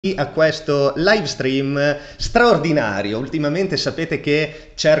A questo live stream straordinario. Ultimamente sapete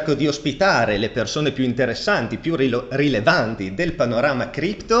che cerco di ospitare le persone più interessanti, più rilevanti del panorama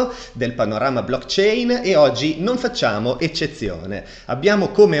cripto, del panorama blockchain, e oggi non facciamo eccezione. Abbiamo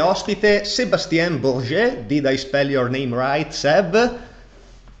come ospite Sebastien Borget. Did I spell your name right, Seb?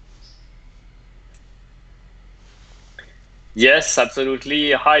 Yes,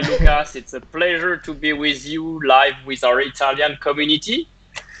 absolutely. Hi, Lucas. It's a pleasure to be with you live with our Italian community.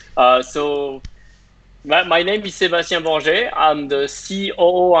 My name is Sebastien Borget. I'm the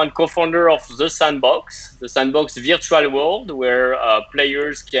COO and co-founder of The Sandbox virtual world where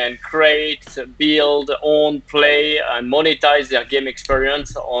players can create, build, own, play, and monetize their game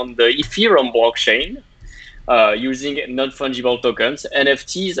experience on the Ethereum blockchain using non-fungible tokens,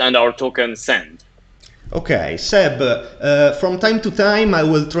 NFTs, and our token Sand. Okay, Seb, from time to time I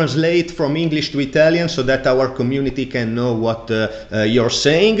will translate from English to Italian so that our community can know what you're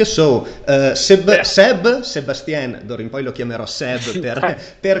saying. So, Sebastien, d'ora in poi lo chiamerò Seb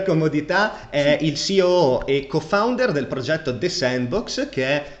per comodità, è il COO e co-founder del progetto The Sandbox,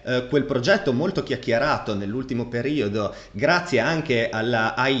 che è quel progetto molto chiacchierato nell'ultimo periodo, grazie anche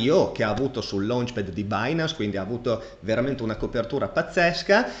alla IO che ha avuto sul launchpad di Binance, quindi ha avuto veramente una copertura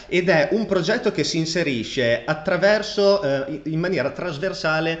pazzesca, ed è un progetto che si inserisce attraverso in maniera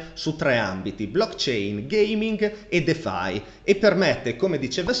trasversale su tre ambiti: blockchain, gaming e DeFi, e permette, come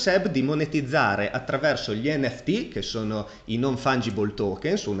diceva Seb, di monetizzare attraverso gli NFT, che sono i non fungible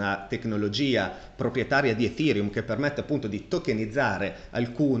tokens, una tecnologia proprietaria di Ethereum che permette appunto di tokenizzare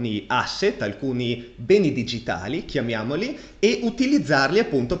alcuni asset, alcuni beni digitali, chiamiamoli, e utilizzarli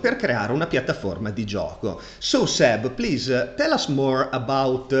appunto per creare una piattaforma di gioco. So Seb, please tell us more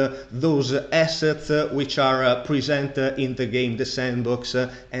about those assets which are present in the game The Sandbox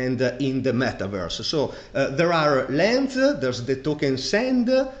and in the metaverse. So there are lands, there's the token Sand,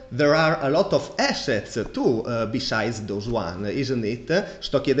 there are a lot of assets too besides those one, isn't it?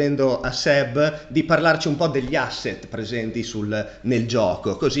 Sto chiedendo a Seb di parlarci un po' degli asset presenti nel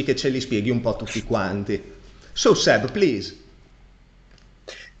gioco, così che ce li spieghi un po' tutti quanti. So Seb, please.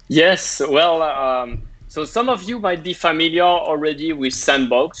 Yes, well, so some of you might be familiar already with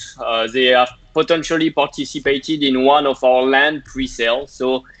Sandbox. They have potentially participated in one of our land pre-sales.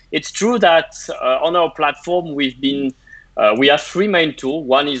 So it's true that on our platform we have three main tools.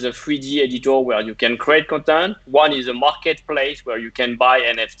 One is a 3D editor where you can create content. One is a marketplace where you can buy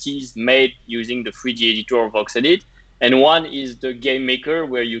NFTs made using the 3D editor of VoxEdit. And one is the game maker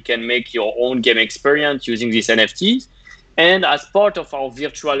where you can make your own game experience using these NFTs. And as part of our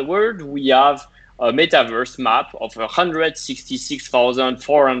virtual world, we have a metaverse map of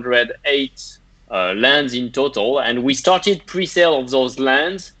 166,408 lands in total. And we started pre-sale of those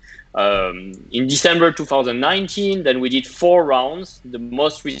lands in December 2019. Then we did 4 rounds, the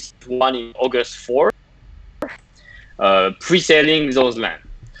most recent one in August 4th, pre-selling those lands.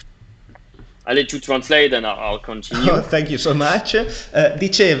 I'll let you translate and I'll continue. Oh, thank you so much.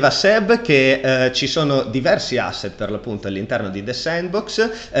 Diceva Seb che ci sono diversi asset per l'appunto all'interno di The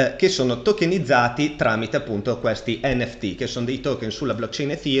Sandbox che sono tokenizzati tramite appunto questi NFT, che sono dei token sulla blockchain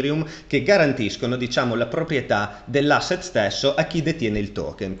Ethereum che garantiscono, diciamo, la proprietà dell'asset stesso a chi detiene il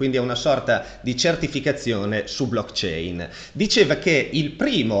token, quindi è una sorta di certificazione su blockchain. Diceva che il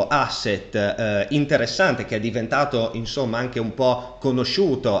primo asset interessante, che è diventato insomma anche un po'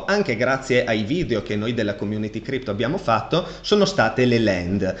 conosciuto anche grazie ai video che noi della community crypto abbiamo fatto, sono state le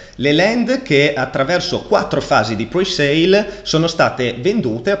land. Le land che attraverso 4 fasi di pre-sale sono state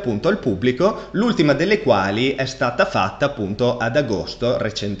vendute appunto al pubblico, l'ultima delle quali è stata fatta appunto ad agosto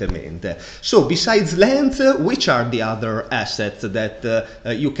recentemente. So besides lands, which are the other assets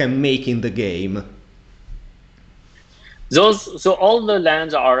that you can make in the game? So all the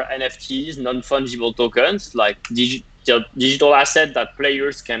lands are NFTs, non-fungible tokens, like digital asset that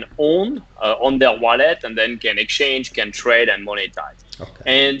players can own on their wallet and then can exchange, can trade, and monetize. Okay.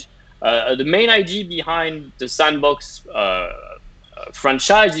 And the main idea behind the Sandbox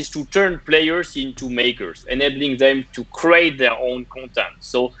franchise is to turn players into makers, enabling them to create their own content.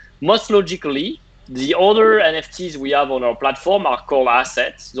 So most logically, the other NFTs we have on our platform are called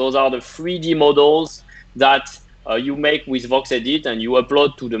assets. Those are the 3D models that you make with VoxEdit and you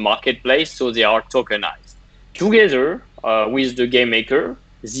upload to the marketplace, so they are tokenized. Together with the game maker,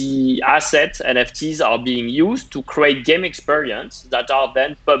 the assets NFTs are being used to create game experience that are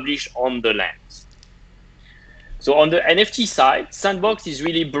then published on the lands. So on the NFT side, Sandbox is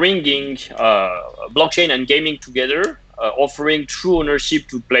really bringing blockchain and gaming together, offering true ownership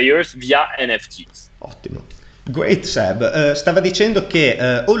to players via NFTs. Ottimo. Great Seb, stava dicendo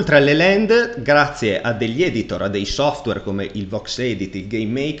che oltre alle land, grazie a degli editor, a dei software come il Vox Edit, il Game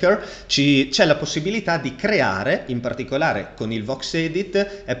Maker, c'è la possibilità di creare, in particolare con il Vox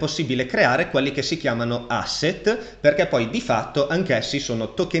Edit, è possibile creare quelli che si chiamano asset, perché poi di fatto anch'essi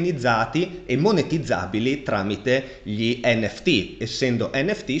sono tokenizzati e monetizzabili tramite gli NFT, essendo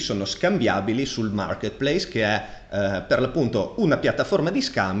NFT sono scambiabili sul marketplace, che è per l'appunto una piattaforma di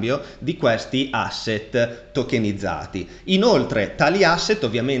scambio di questi asset tokenizzati. Inoltre tali asset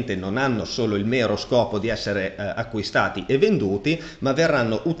ovviamente non hanno solo il mero scopo di essere acquistati e venduti, ma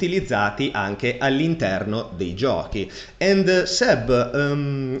verranno utilizzati anche all'interno dei giochi. And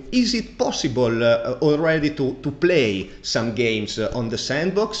Seb, is it possible already to play some games on the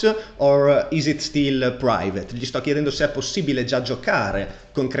Sandbox, or is it still private? Gli sto chiedendo se è possibile già giocare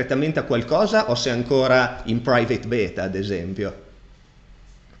concretamente a qualcosa o se è ancora in private beta, ad esempio.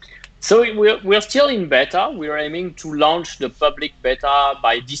 So we're still in beta. We're aiming to launch the public beta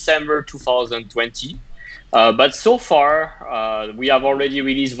by December 2020. But so far, we have already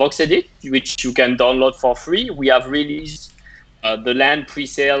released Vox Edit, which you can download for free. We have released the land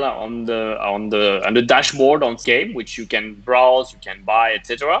pre-sale on the dashboard on game, which you can browse, you can buy,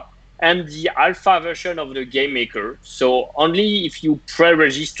 etc. And the alpha version of the game maker. So only if you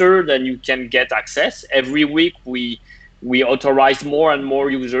pre-register, then you can get access. Every week we authorize more and more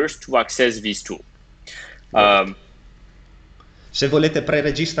users to access this tool. Se volete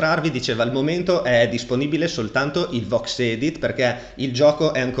pre-registrarvi, diceva, al momento è disponibile soltanto il Vox Edit perché il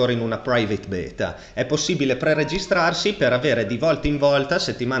gioco è ancora in una private beta. È possibile pre-registrarsi per avere di volta in volta,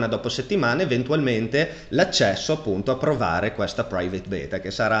 settimana dopo settimana, eventualmente l'accesso appunto a provare questa private beta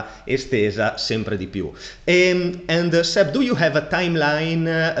che sarà estesa sempre di più. And Seb, do you have a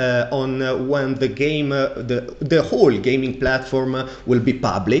timeline on when the game, the whole gaming platform will be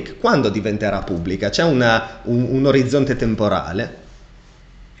public? Quando diventerà pubblica? C'è un orizzonte temporale?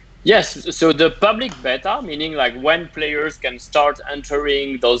 Yes, so the public beta, meaning like when players can start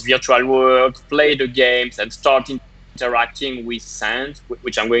entering those virtual worlds, play the games, and start interacting with Sand,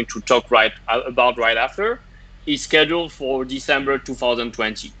 which I'm going to talk about right after, is scheduled for December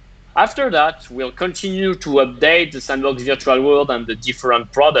 2020. After that, we'll continue to update the Sandbox virtual world and the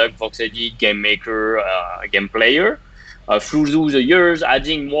different product, Vox Edit, Game Maker, Game Player, through the years,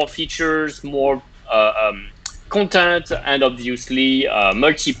 adding more features, more content, and obviously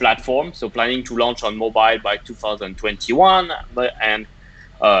multi-platform, so planning to launch on mobile by 2021, and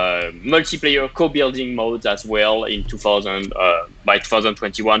multiplayer co-building modes as well in by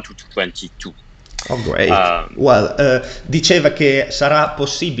 2021 to 2022. Oh, great. Diceva che sarà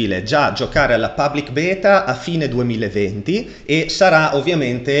possibile già giocare alla public beta a fine 2020 e sarà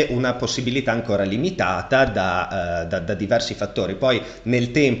ovviamente una possibilità ancora limitata da diversi fattori. Poi nel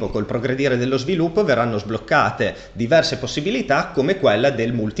tempo, col progredire dello sviluppo, verranno sbloccate diverse possibilità come quella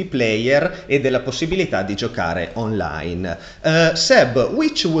del multiplayer e della possibilità di giocare online. Seb,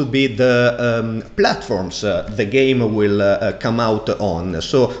 which will be the platforms the game will come out on?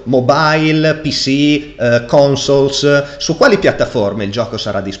 So mobile, PC, consoles, su quali piattaforme il gioco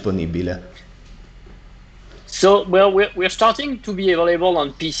sarà disponibile? So, well, we're starting to be available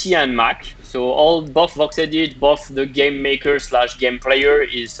on PC and Mac. So both Vox Edit, both the Game Maker / Game Player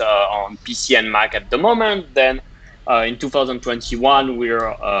is on PC and Mac at the moment. Then in 2021,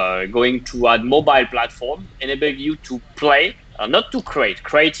 we're going to add mobile platform, enabling you to play, not to create.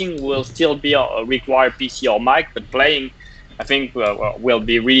 Creating will still be require PC or Mac, but playing, I think, will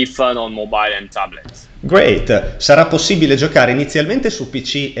be really fun on mobile and tablets. Great, sarà possibile giocare inizialmente su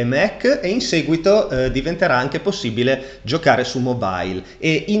PC e Mac e in seguito diventerà anche possibile giocare su mobile,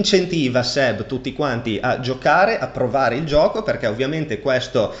 e incentiva Seb tutti quanti a giocare, a provare il gioco, perché ovviamente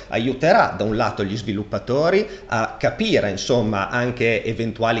questo aiuterà da un lato gli sviluppatori a capire insomma anche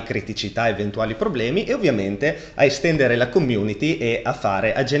eventuali criticità, eventuali problemi, e ovviamente a estendere la community e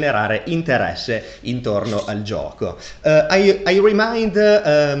a generare interesse intorno al gioco. I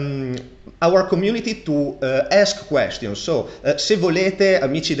remind our community to ask questions, so se volete,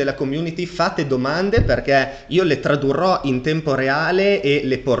 amici della community, fate domande perché io le tradurrò in tempo reale e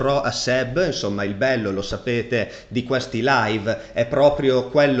le porrò a Seb. Insomma, il bello, lo sapete, di questi live è proprio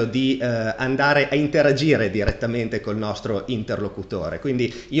quello di andare a interagire direttamente col nostro interlocutore,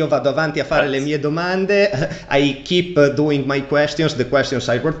 quindi io vado avanti a fare le mie domande, I keep doing my questions, the questions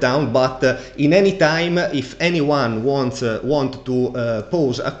I wrote down, but in any time if anyone want to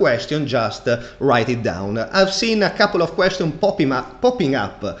pose a question, just just write it down. I've seen a couple of questions popping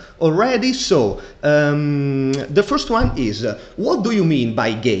up already. So the first one is, what do you mean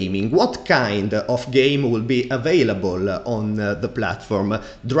by gaming? What kind of game will be available on the platform?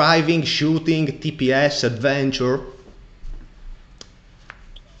 Driving, shooting, TPS, adventure?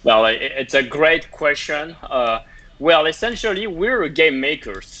 Well, it's a great question. Well, essentially, we're a game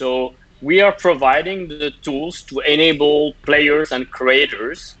maker, so we are providing the tools to enable players and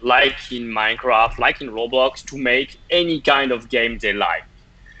creators, like in Minecraft, like in Roblox, to make any kind of game they like.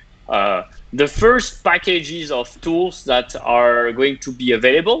 The first packages of tools that are going to be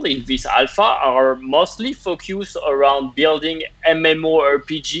available in this alpha are mostly focused around building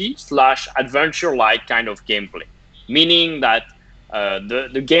MMORPG/adventure-like kind of gameplay, meaning that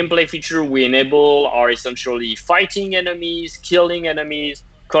the gameplay feature we enable are essentially fighting enemies, killing enemies,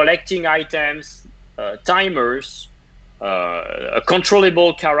 collecting items, timers, a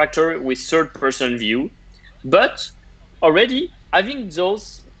controllable character with third-person view. But already having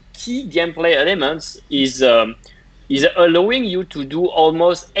those key gameplay elements is allowing you to do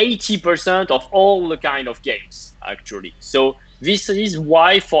almost 80% of all the kind of games, actually. So this is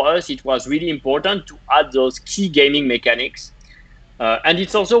why for us it was really important to add those key gaming mechanics. And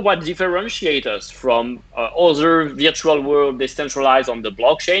it's also what differentiates us from other virtual world decentralized on the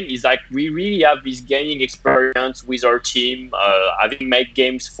blockchain, is like we really have this gaming experience with our team, having made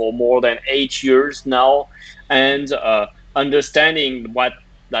games for more than 8 years now, and understanding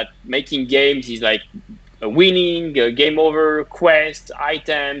that making games is like winning, game over, quest,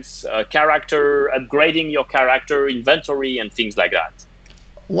 items, character, upgrading your character, inventory, and things like that.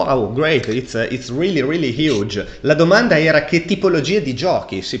 Wow, great, it's really really huge. La domanda era che tipologie di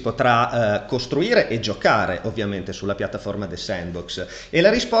giochi si potrà costruire e giocare ovviamente sulla piattaforma The Sandbox, e la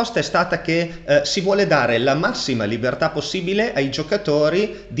risposta è stata che si vuole dare la massima libertà possibile ai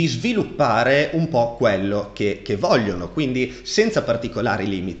giocatori di sviluppare un po' quello che vogliono, quindi senza particolari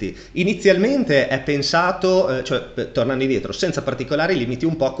limiti. Inizialmente è pensato, tornando indietro, senza particolari limiti,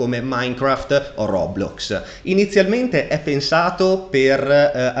 un po' come Minecraft o Roblox. Inizialmente è pensato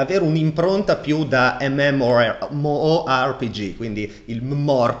per avere un'impronta più da MMORPG, quindi il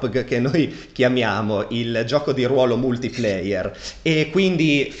MMORPG che noi chiamiamo, il gioco di ruolo multiplayer, e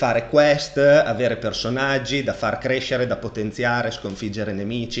quindi fare quest, avere personaggi da far crescere, da potenziare, sconfiggere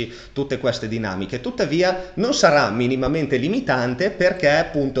nemici, tutte queste dinamiche. Tuttavia non sarà minimamente limitante, perché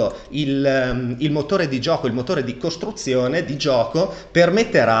appunto il motore di gioco, il motore di costruzione di gioco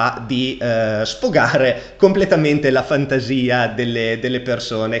permetterà di sfogare completamente la fantasia delle persone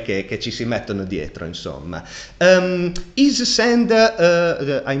che ci si mettono dietro, insomma. Is Sand,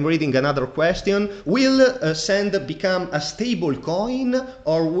 I'm reading another question, will Sand become a stable coin,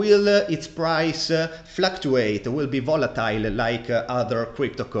 or will its price fluctuate, will be volatile like other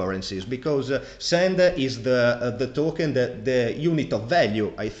cryptocurrencies? Because Sand is the token, the unit of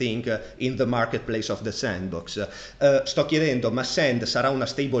value, I think, in the marketplace of the Sandbox. Sto chiedendo, ma Sand sarà una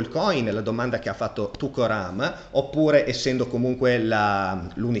stable coin? La domanda che ha fatto Tucoram, oppure essendo comunque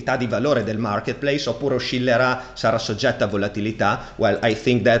l'unità di valore del marketplace, oppure oscillerà, sarà soggetta a volatilità? Well, I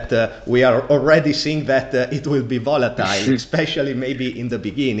think that we are already seeing that it will be volatile, especially maybe in the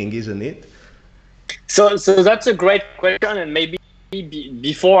beginning, isn't it? So that's a great question, and maybe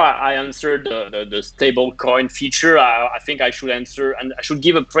before I answer the stable coin feature, I think I should answer, and I should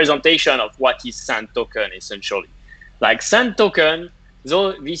give a presentation of what is Sand token essentially. Like Sand token,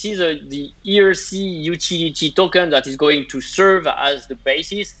 so this is the ERC utility token that is going to serve as the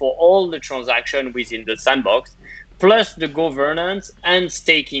basis for all the transaction within the Sandbox, plus the governance and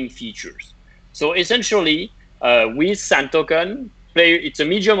staking features. So essentially, with Sand token, it's a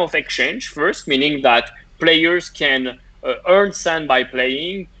medium of exchange first, meaning that players can earn Sand by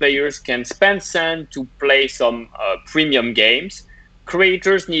playing, players can spend Sand to play some premium games,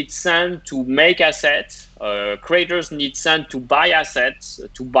 creators need Sand to make assets, creators need Sand to buy assets,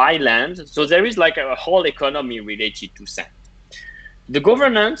 to buy land. So there is like a whole economy related to Sand. The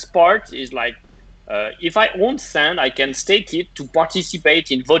governance part is like, if I own Sand, I can stake it to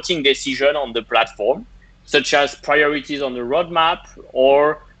participate in voting decision on the platform, such as priorities on the roadmap,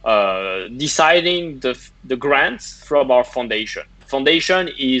 or deciding the grants from our foundation. Foundation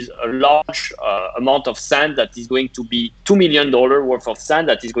is a large amount of Sand that is going to be $2 million worth of Sand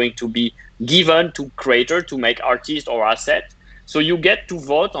that is going to be given to creator to make artist or asset. So you get to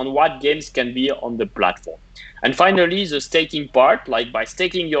vote on what games can be on the platform. And finally, the staking part, like by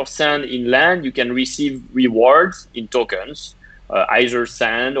staking your Sand in land, you can receive rewards in tokens, either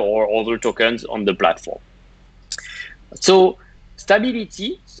Sand or other tokens on the platform. So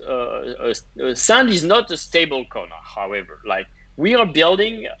stability, Sand is not a stable coin, however. Like we are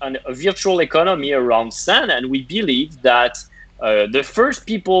building a virtual economy around sand, and we believe that the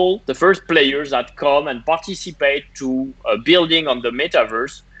first players that come and participate to building on the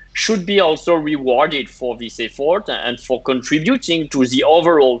metaverse should be also rewarded for this effort and for contributing to the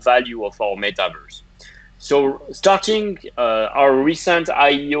overall value of our metaverse. So starting our recent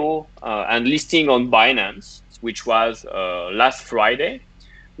IEO and listing on Binance, which was last Friday,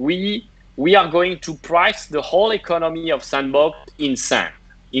 we are going to price the whole economy of Sandbox in sand,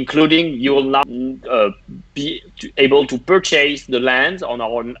 including you will now be able to purchase the land on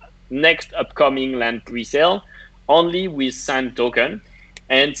our next upcoming land pre-sale only with sand token,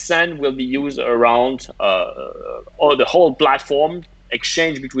 and sand will be used around the whole platform,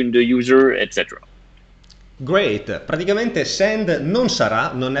 exchange between the user, etc. Great, praticamente Sand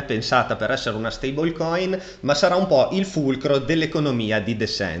non è pensata per essere una stablecoin, ma sarà un po' il fulcro dell'economia di The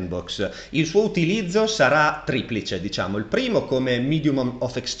Sandbox. Il suo utilizzo sarà triplice, diciamo. Il primo come medium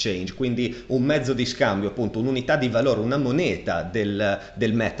of exchange, quindi un mezzo di scambio, appunto un'unità di valore, una moneta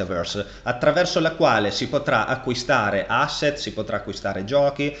del metaverse, attraverso la quale si potrà acquistare asset, si potrà acquistare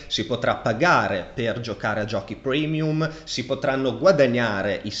giochi, si potrà pagare per giocare a giochi premium, si potranno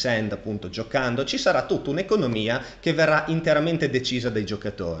guadagnare i Sand appunto giocando, ci sarà tutta un'economia che verrà interamente decisa dai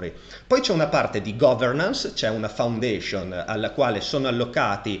giocatori. Poi c'è una parte di governance, c'è una foundation alla quale sono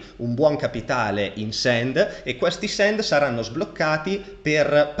allocati un buon capitale in sand, e questi sand saranno sbloccati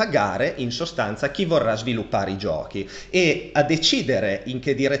per pagare in sostanza chi vorrà sviluppare i giochi, e a decidere in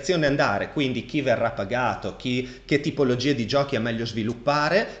che direzione andare, quindi chi verrà pagato, che tipologie di giochi è meglio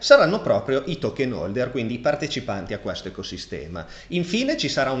sviluppare, saranno proprio i token holder, quindi i partecipanti a questo ecosistema. Infine ci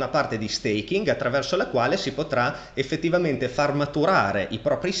sarà una parte di staking attraverso la quale si potrà effettivamente far maturare i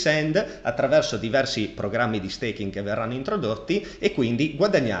propri sand attraverso diversi programmi di staking che verranno introdotti, e quindi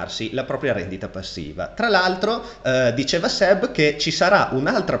guadagnarsi la propria rendita passiva. Tra l'altro diceva Seb che ci sarà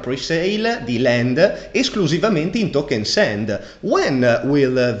un'altra pre-sale di land esclusivamente in token sand. When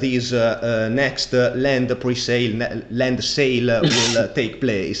will this next land pre-sale, land sale will take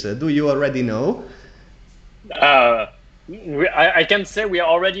place? Do you already know? I can say we are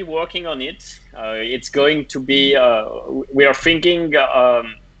already working on it. It's going to be, we are thinking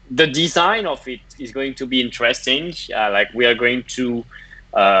the design of it is going to be interesting. Like we are going to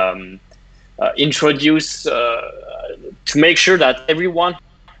introduce, to make sure that everyone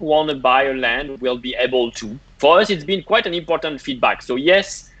who wants to buy a land will be able to. For us, it's been quite an important feedback. So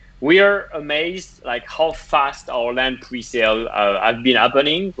yes, we are amazed like how fast our land pre-sale have been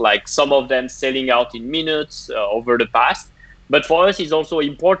happening, like some of them selling out in minutes over the past. But for us, it's also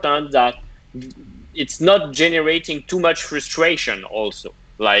important that it's not generating too much frustration also.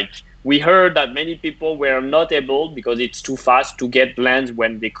 Like we heard that many people were not able because it's too fast to get lands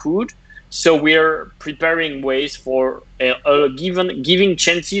when they could. So we're preparing ways for giving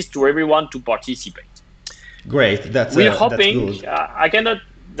chances to everyone to participate. Great, we're hoping, that's good. I cannot.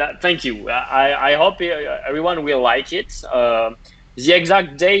 Thank you. I hope everyone will like it. The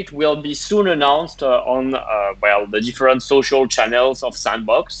exact date will be soon announced on the different social channels of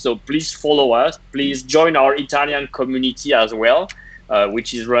Sandbox. So please follow us. Please join our Italian community as well,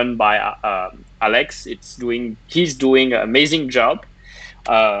 which is run by Alex. He's doing an amazing job,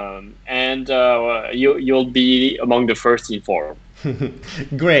 and you'll be among the first informed.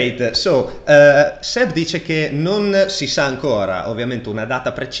 Great, so Seb dice che non si sa ancora ovviamente una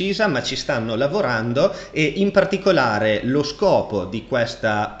data precisa, ma ci stanno lavorando, e in particolare lo scopo di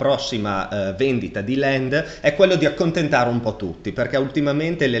questa prossima vendita di land è quello di accontentare un po' tutti, perché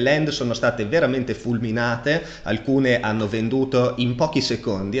ultimamente le land sono state veramente fulminate, alcune hanno venduto in pochi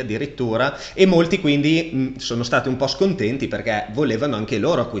secondi addirittura, e molti quindi sono stati un po' scontenti perché volevano anche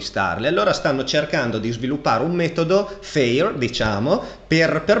loro acquistarle. Allora stanno cercando di sviluppare un metodo fair, diciamo,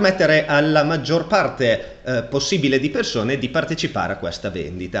 per permettere alla maggior parte possibile di persone di partecipare a questa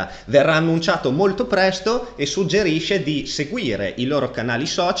vendita. Verrà annunciato molto presto e suggerisce di seguire i loro canali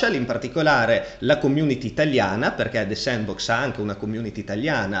social, in particolare la community italiana, perché The Sandbox ha anche una community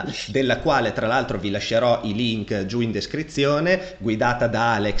italiana, della quale tra l'altro vi lascerò i link giù in descrizione, guidata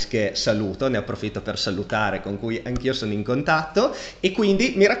da Alex, che saluto, ne approfitto per salutare, con cui anch'io sono in contatto, e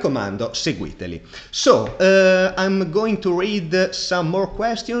quindi mi raccomando, seguiteli. So I'm going to read some more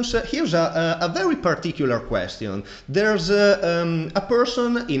questions. Here's a very particular question. There's a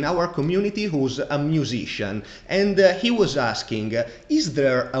person in our community who's a musician, and he was asking, is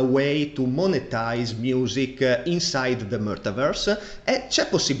there a way to monetize music inside the metaverse? E c'è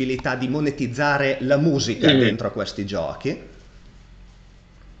possibilità di monetizzare la musica dentro a questi giochi?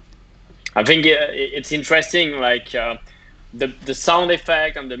 I think it's interesting, like the sound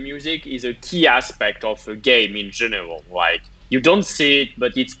effect and the music is a key aspect of a game in general. Like you don't see it,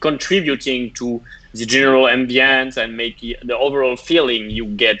 but it's contributing to the general ambience and making the overall feeling you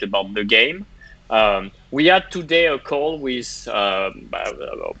get about the game. We had today a call with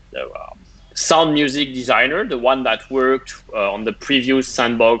sound music designer, the one that worked on the previous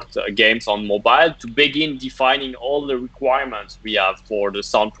Sandbox games on mobile, to begin defining all the requirements we have for the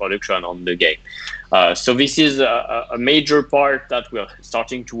sound production on the game. So this is a major part that we're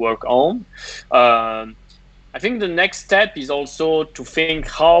starting to work on. I think the next step is also to think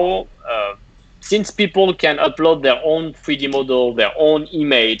how, since people can upload their own 3D model, their own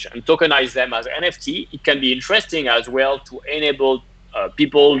image, and tokenize them as NFT, it can be interesting as well to enable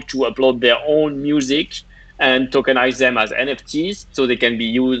people to upload their own music and tokenize them as NFTs so they can be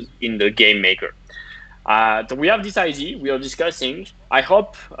used in the game maker. So we have this idea, we are discussing. I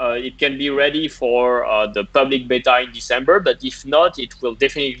hope it can be ready for the public beta in December, but if not, it will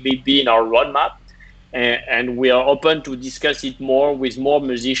definitely be in our roadmap. And we are open to discuss it more with more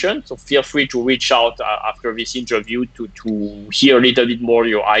musicians. So feel free to reach out after this interview to hear a little bit more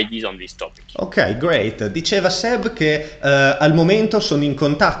your ideas on this topic. Ok, great. Diceva Seb che al momento sono in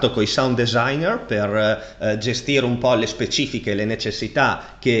contatto con i sound designer per gestire un po' le specifiche e le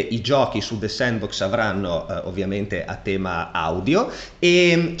necessità che i giochi su The Sandbox avranno ovviamente a tema audio,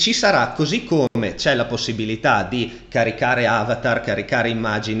 e ci sarà, così come c'è la possibilità di caricare avatar, caricare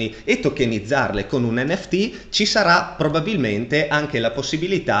immagini e tokenizzarle con un NFT, ci sarà probabilmente anche la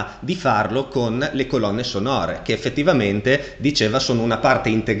possibilità di farlo con le colonne sonore, che effettivamente, diceva, sono una parte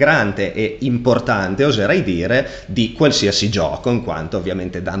integrante e importante, oserei dire, di qualsiasi gioco, in quanto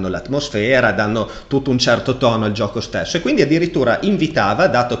ovviamente danno l'atmosfera, danno tutto un certo tono al gioco stesso. E quindi addirittura invitava,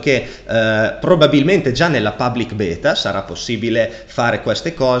 dato che probabilmente già nella public beta sarà possibile fare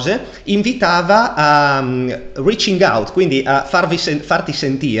queste cose, invitava a reaching out, quindi a farti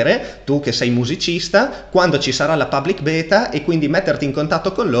sentire, tu che sei musicista, quando ci sarà la public beta, e quindi metterti in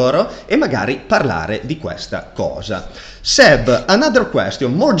contatto con loro e magari parlare di questa cosa. Seb, another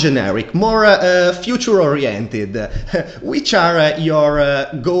question, more generic, more future oriented. Which are your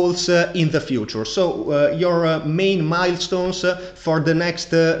goals in the future? So your main milestones for the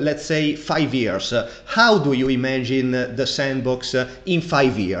next, let's say, 5 years. How do you imagine The Sandbox in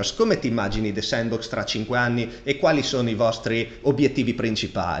 5 years? Come ti immagini The Sandbox tra 5 anni e quali sono i vostri obiettivi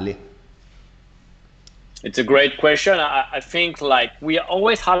principali? It's a great question. I think like we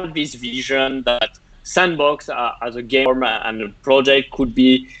always have this vision that Sandbox as a game and a project could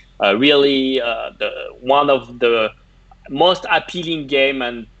be really one of the most appealing game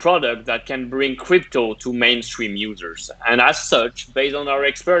and product that can bring crypto to mainstream users. And as such, based on our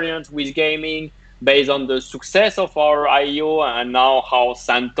experience with gaming, based on the success of our IO and now how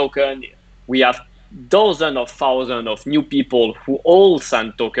Sand Token, we have dozens of thousands of new people who all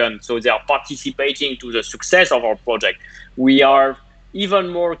Sand Token, so they are participating to the success of our project. We are even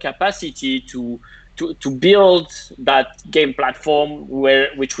more capacity to build that game platform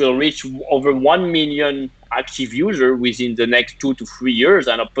which will reach over 1 million active users within the next 2 to 3 years,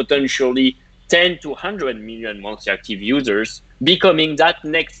 and potentially 10 to 100 million monthly active users, becoming that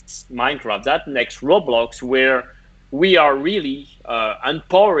next Minecraft, that next Roblox, where we are really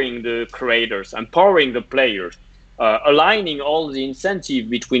empowering the creators, empowering the players, aligning all the incentive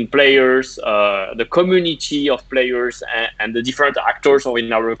between players, the community of players, and the different actors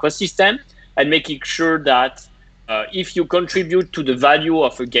in our ecosystem, and making sure that if you contribute to the value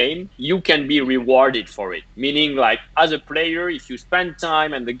of a game, you can be rewarded for it. Meaning, like, as a player, if you spend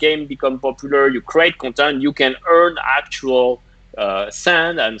time and the game become popular, you create content, you can earn actual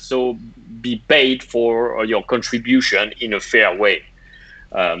sand, and so be paid for your contribution in a fair way.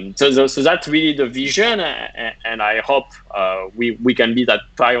 So that's really the vision, and I hope we can be that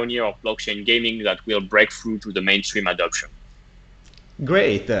pioneer of blockchain gaming that will break through to the mainstream adoption.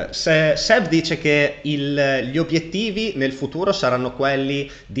 Great. Seb dice che gli obiettivi nel futuro saranno quelli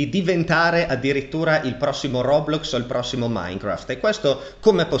di diventare addirittura il prossimo Roblox o il prossimo Minecraft. E questo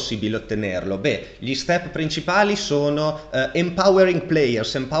come è possibile ottenerlo? Beh, gli step principali sono empowering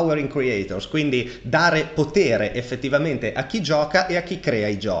players, empowering creators, quindi dare potere effettivamente a chi gioca e a chi crea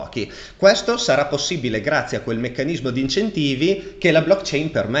i giochi. Questo sarà possibile grazie a quel meccanismo di incentivi che la blockchain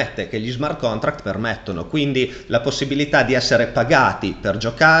permette, che gli smart contract permettono, quindi la possibilità di essere pagati per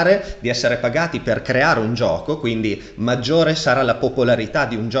giocare, di essere pagati per creare un gioco, quindi maggiore sarà la popolarità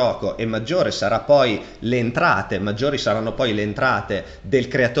di un gioco e maggiori saranno poi le entrate del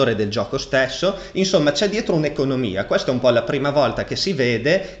creatore del gioco stesso. Insomma, c'è dietro un'economia. Questa è un po' la prima volta che si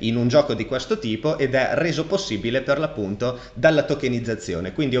vede in un gioco di questo tipo, ed è reso possibile per l'appunto dalla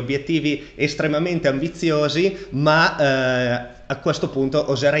tokenizzazione. Quindi obiettivi estremamente ambiziosi, ma a questo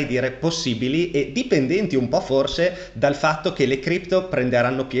punto oserei dire possibili e dipendenti un po' forse dal fatto che le cripto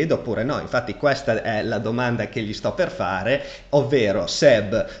prenderanno piede oppure no. Infatti questa è la domanda che gli sto per fare, ovvero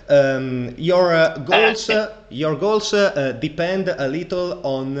Seb, your goals depend a little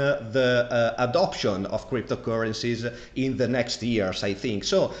on the adoption of cryptocurrencies in the next years, I think.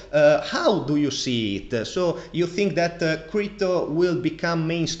 So how do you see it? So you think that crypto will become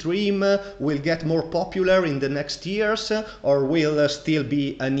mainstream, will get more popular in the next years, or will still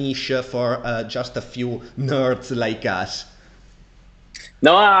be a niche for just a few nerds like us?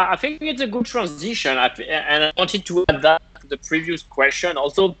 No, I think it's a good transition. And I wanted to add that to the previous question.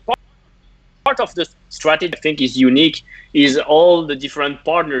 Also, part of the strategy I think is unique is all the different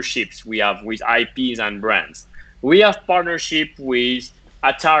partnerships we have with IPs and brands. We have partnership with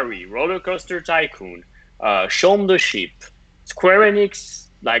Atari, Roller Coaster Tycoon, Shaun the Sheep, Square Enix,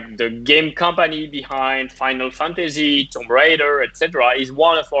 like the game company behind Final Fantasy, Tomb Raider, etc., is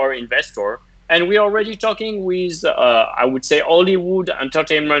one of our investors. And we're already talking with, I would say, Hollywood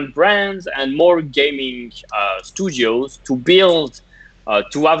entertainment brands and more gaming studios to build,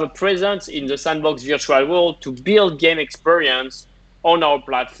 to have a presence in the sandbox virtual world, to build game experience on our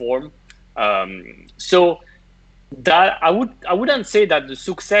platform. So that I wouldn't say that the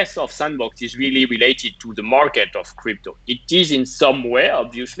success of Sandbox is really related to the market of crypto. It is in some way,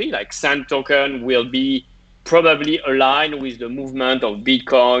 obviously, like Sand token will be probably aligned with the movement of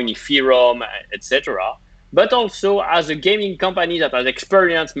Bitcoin, Ethereum, etc. But also, as a gaming company that has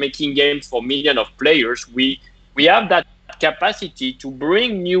experience making games for millions of players, we have that capacity to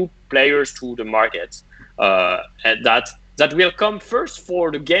bring new players to the market, and that will come first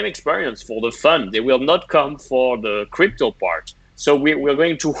for the game experience, for the fun. They will not come for the crypto part. So we're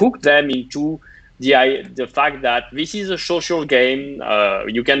going to hook them into the fact that this is a social game.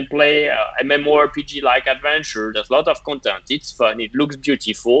 You can play MMORPG-like adventure. There's a lot of content. It's fun. It looks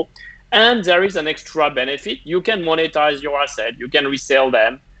beautiful. And there is an extra benefit. You can monetize your asset. You can resell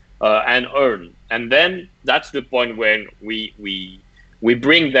them and earn. And then that's the point when we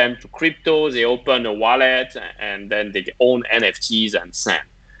bring them to crypto, they open a wallet, and then they own NFTs and SAM.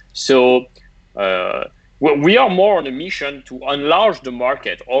 So we are more on a mission to enlarge the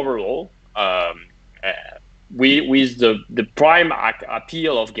market overall with the prime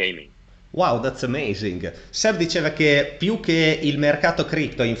appeal of gaming. Wow, that's amazing. Seb diceva che più che il mercato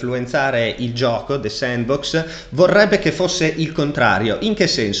cripto a influenzare il gioco, The Sandbox, vorrebbe che fosse il contrario. In che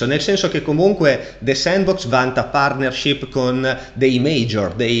senso? Nel senso che comunque The Sandbox vanta partnership con dei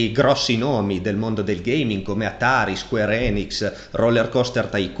major, dei grossi nomi del mondo del gaming come Atari, Square Enix, Roller Coaster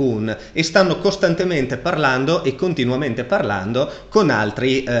Tycoon e stanno costantemente parlando e continuamente parlando con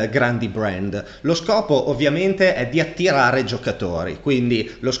altri grandi brand. Lo scopo ovviamente è di attirare giocatori, quindi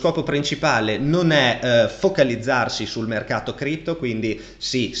lo scopo principale non è focalizzarsi sul mercato cripto, quindi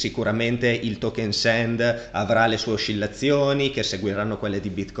sì, sicuramente il token Sand avrà le sue oscillazioni che seguiranno quelle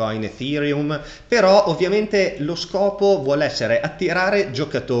di Bitcoin, Ethereum, però ovviamente lo scopo vuole essere attirare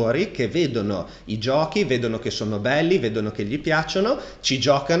giocatori che vedono i giochi, vedono che sono belli, vedono che gli piacciono, ci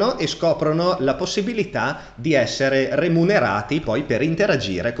giocano e scoprono la possibilità di essere remunerati poi per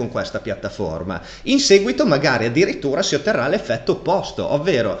interagire con questa piattaforma. In seguito magari addirittura si otterrà l'effetto opposto,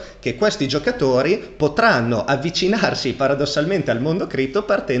 ovvero che questi giocatori potranno avvicinarsi paradossalmente al mondo cripto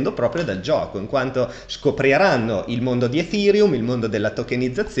partendo proprio dal gioco, in quanto scopriranno il mondo di Ethereum, il mondo della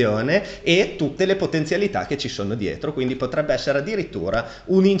tokenizzazione e tutte le potenzialità che ci sono dietro, quindi potrebbe essere addirittura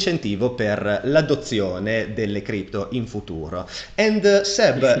un incentivo per l'adozione delle cripto in futuro. And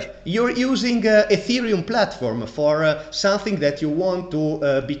Seb, you're using Ethereum platform for something that you want to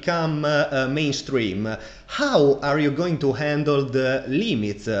become mainstream. How are you going to handle the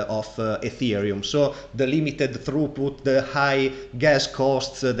limits of Ethereum? So the limited throughput, the high gas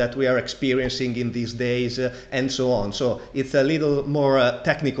costs that we are experiencing in these days, and so on. So it's a little more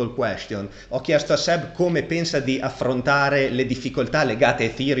technical question. Ho chiesto a Seb come pensa di affrontare le difficoltà legate a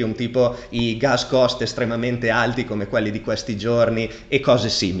Ethereum, tipo i gas cost estremamente alti come quelli di questi giorni e cose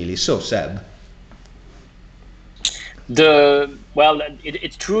simili. So Seb.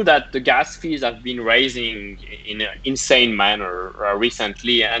 It's true that the gas fees have been rising in an insane manner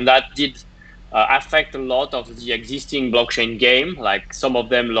recently, and that did affect a lot of the existing blockchain game. Like some of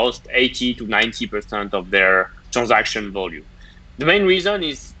them lost 80 to 90% of their transaction volume. The main reason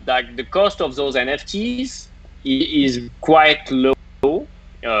is that the cost of those NFTs is quite low.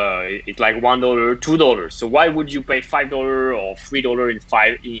 It's like $1, $2. So why would you pay $5 or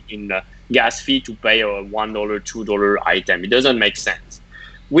 $3 in gas fee to pay a $1, $2 item? It doesn't make sense.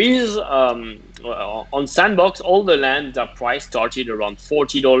 With on Sandbox, all the lands are price started around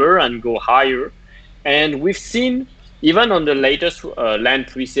 $40 and go higher, and we've seen even on the latest land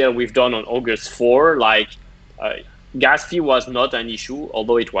pre-sale we've done on August 4, like gas fee was not an issue,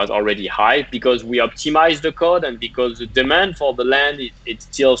 although it was already high, because we optimized the code and because the demand for the land it's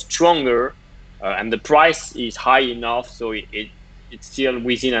still stronger, and the price is high enough, so it's still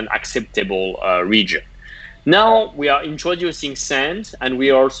within an acceptable region. Now we are introducing sand, and we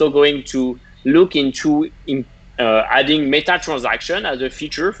are also going to look into adding meta transaction as a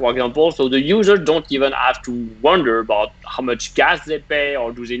feature, for example, so the user don't even have to wonder about how much gas they pay,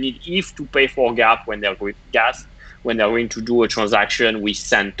 or do they need ETH to pay for gas when they're going to do a transaction with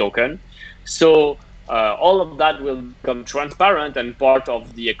sand token. So all of that will become transparent and part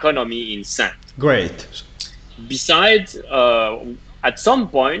of the economy in sand. Great. Besides, at some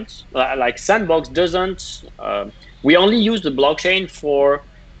point, like Sandbox doesn't, we only use the blockchain for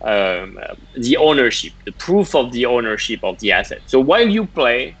the ownership, the proof of the ownership of the asset. So while you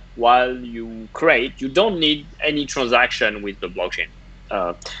play, while you create, you don't need any transaction with the blockchain.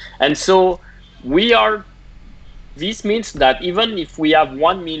 And so this means that even if we have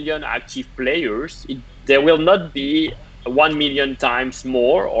 1 million active players, there will not be 1 million times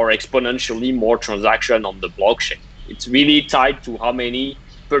more or exponentially more transaction on the blockchain. It's really tied to how many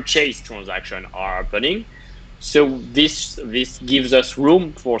purchase transactions are happening. So this gives us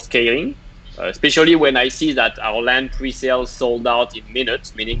room for scaling, especially when I see that our land pre-sale sold out in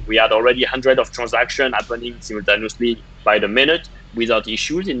minutes, meaning we had already hundreds of transactions happening simultaneously by the minute without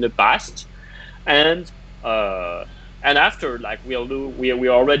issues in the past. And after, like we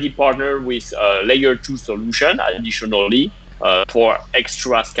already partnered with layer 2 solution additionally for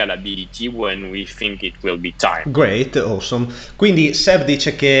extra scalability when we think it will be time. Great, awesome. Quindi Seb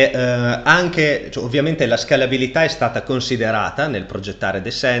dice che anche, cioè, ovviamente la scalabilità è stata considerata nel progettare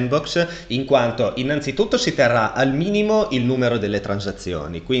The Sandbox, in quanto innanzitutto si terrà al minimo il numero delle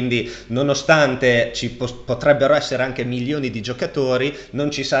transazioni, quindi nonostante ci potrebbero essere anche milioni di giocatori,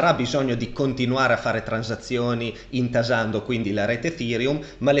 non ci sarà bisogno di continuare a fare transazioni intasando quindi la rete Ethereum,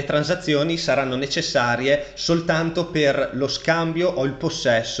 ma le transazioni saranno necessarie soltanto per lo scambio o il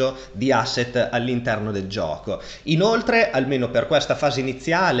possesso di asset all'interno del gioco. Inoltre, almeno per questa fase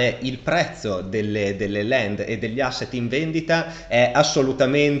iniziale, il prezzo delle land e degli asset in vendita è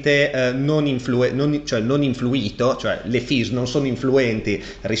assolutamente non influito, cioè le fees non sono influenti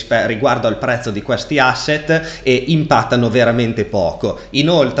riguardo al prezzo di questi asset e impattano veramente poco.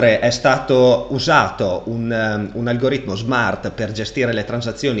 Inoltre è stato usato un algoritmo smart per gestire le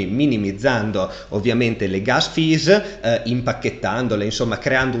transazioni, minimizzando ovviamente le gas fees, impacchettandole, insomma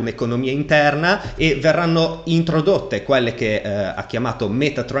creando un'economia interna, e verranno introdotte quelle che ha chiamato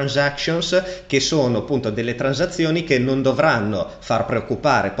meta transactions, che sono appunto delle transazioni che non dovranno far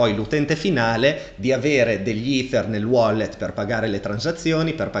preoccupare poi l'utente finale di avere degli ether nel wallet per pagare le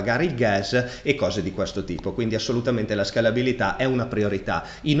transazioni, per pagare il gas e cose di questo tipo. Quindi assolutamente la scalabilità è una priorità.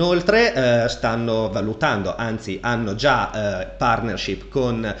 Inoltre stanno valutando, anzi hanno già partnership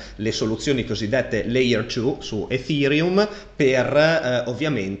con le soluzioni cosiddette layer 2 su Ethereum, per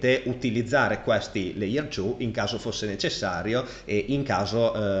ovviamente utilizzare questi layer 2 in caso fosse necessario e in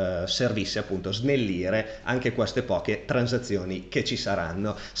caso servisse appunto snellire anche queste poche transazioni che ci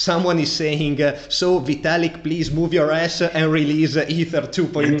saranno. Someone is saying, so Vitalik, please move your ass and release Ether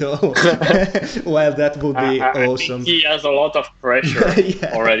 2.0. Well, that would be awesome. I think he has a lot of pressure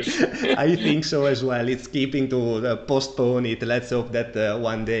already. I think so as well. It's keeping to postpone it. Let's hope that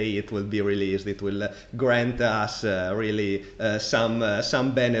one day it will be released. It will grant us really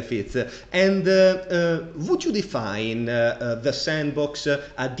some benefits. And would you define the Sandbox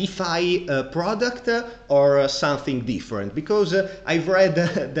a DeFi product or something different? Because I've read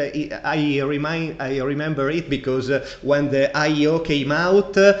I remember it because when the IEO came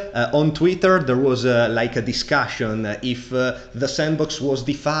out on Twitter, there was like a discussion if the Sandbox was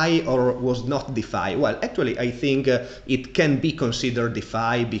DeFi or was not DeFi. Well, actually, I think it can be considered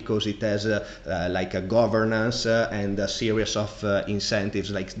DeFi because it has like a governance and a series of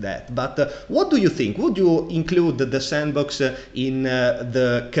incentives like that. But what do you think? Would you include the Sandbox in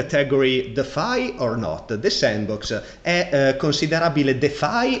the category DeFi or not? The Sandbox è considerabile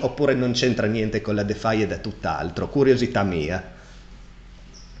DeFi oppure non c'entra niente con la DeFi ed è tutt'altro? Curiosità mia.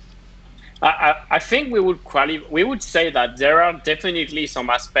 I think we would say that there are definitely some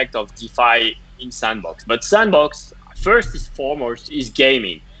aspect of DeFi in Sandbox, but Sandbox first and foremost is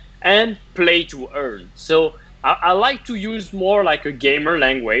gaming and play to earn. So I like to use more like a gamer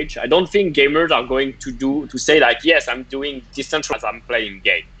language. I don't think gamers are going to say like, yes, I'm doing decentralized, I'm playing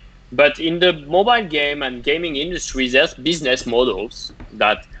game. But in the mobile game and gaming industry, there's business models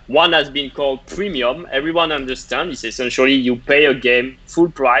that one has been called premium. Everyone understands. It's essentially you pay a game full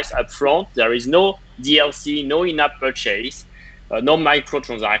price up front. There is no DLC, no in-app purchase, no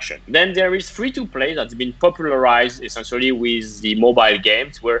microtransaction. Then there is free-to-play that's been popularized essentially with the mobile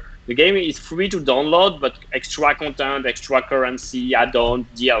games, where the game is free to download, but extra content, extra currency, add-on,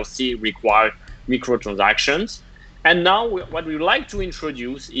 DLC require microtransactions. And now what we like to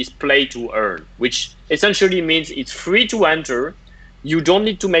introduce is play to earn, which essentially means it's free to enter. You don't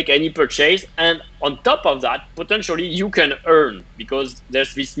need to make any purchase. And on top of that, potentially you can earn, because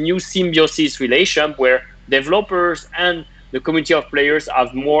there's this new symbiosis relation where developers and the community of players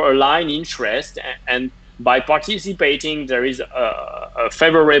have more aligned interest, and by participating, there is a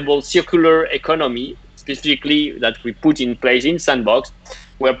favorable circular economy, specifically that we put in place in Sandbox,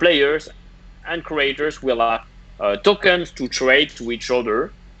 where players and creators will have tokens to trade to each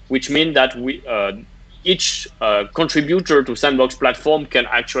other, which means that each contributor to Sandbox platform can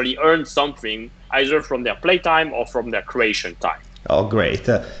actually earn something either from their playtime or from their creation time. Oh, great.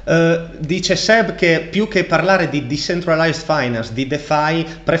 Dice Seb che più che parlare di decentralized finance, di DeFi,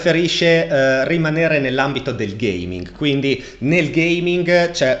 preferisce rimanere nell'ambito del gaming. Quindi nel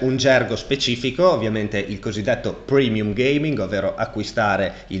gaming c'è un gergo specifico, ovviamente il cosiddetto premium gaming, ovvero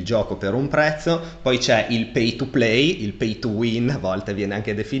acquistare il gioco per un prezzo. Poi c'è il pay to play, il pay to win, a volte viene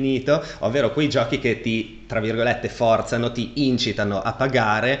anche definito, ovvero quei giochi che ti, tra virgolette, forzano, ti incitano a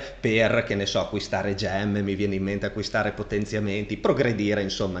pagare per, che ne so, acquistare gem, mi viene in mente acquistare potenziamenti, progredire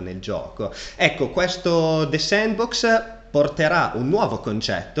insomma nel gioco. Ecco, questo The Sandbox porterà un nuovo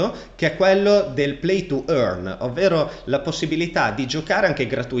concetto, che è quello del play to earn, ovvero la possibilità di giocare anche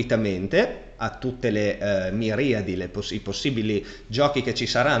gratuitamente a tutte le miriadi, i possibili giochi che ci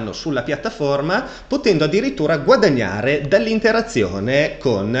saranno sulla piattaforma, potendo addirittura guadagnare dall'interazione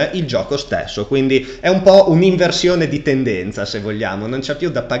con il gioco stesso. Quindi è un po' un'inversione di tendenza, se vogliamo, non c'è più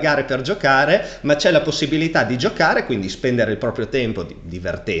da pagare per giocare, ma c'è la possibilità di giocare, quindi spendere il proprio tempo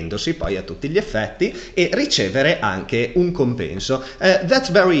divertendosi poi a tutti gli effetti, e ricevere anche un compenso. That's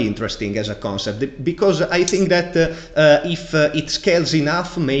very interesting as a concept, because I think that if it scales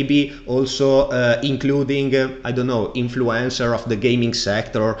enough, maybe also including, I don't know, influencer of the gaming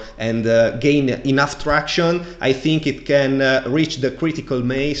sector and gain enough traction, I think it can reach the critical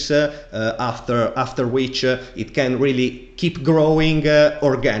mass after which it can really keep growing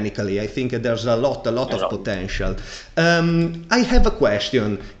organically. I think there's a lot of potential. I have a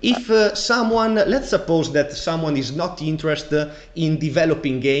question. If someone, let's suppose that someone is not interested in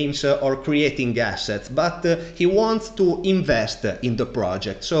developing games or creating assets, but he wants to invest in the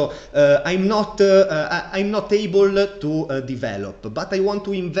project. So I'm not able to develop, but I want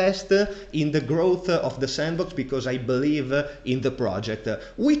to invest in the growth of the Sandbox because I believe in the project.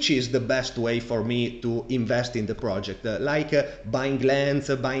 Which is the best way for me to invest in the project? Like buying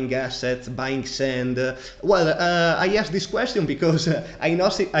lands, buying assets, buying sand? Well, I asked this question because I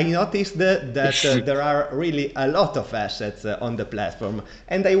noticed that there are really a lot of assets on the platform,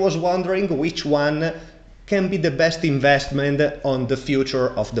 and I was wondering which one can be the best investment on the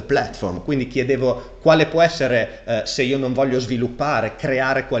future of the platform. Quindi chiedevo quale può essere, se io non voglio sviluppare,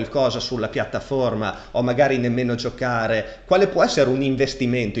 creare qualcosa sulla piattaforma o magari nemmeno giocare, quale può essere un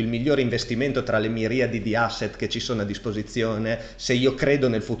investimento, il migliore investimento tra le miriadi di asset che ci sono a disposizione, se io credo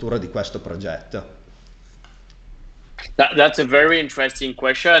nel futuro di questo progetto? That's a very interesting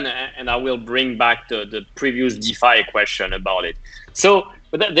question, and I will bring back the previous DeFi question about it. So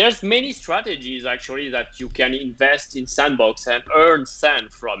there's many strategies actually that you can invest in Sandbox and earn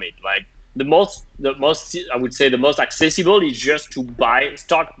sand from it. Like the most I would say the most accessible is just to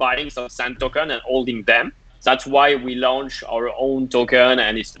start buying some sand token and holding them. That's why we launched our own token,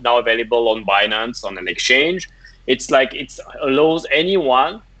 and it's now available on Binance on an exchange. It's like it allows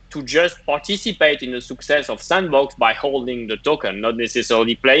anyone to just participate in the success of Sandbox by holding the token, not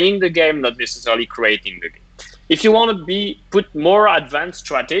necessarily playing the game, not necessarily creating the game. If you want to put more advanced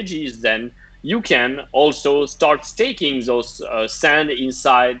strategies, then you can also start staking those sand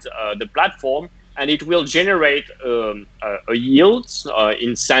inside the platform, and it will generate a yield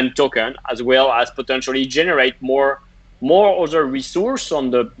in sand token, as well as potentially generate more other resource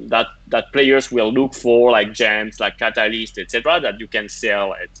on that players will look for, like gems, like catalyst, etc., that you can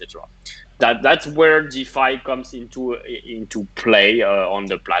sell, etc. That's where DeFi comes into play on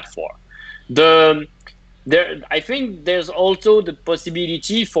the platform. I think there's also the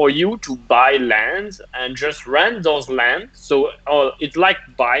possibility for you to buy lands and just rent those lands. So it's like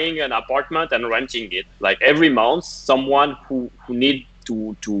buying an apartment and renting it. Like every month, someone who need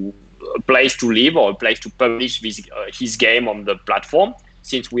to a place to live or a place to publish his game on the platform,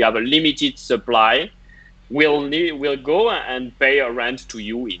 since we have a limited supply, will go and pay a rent to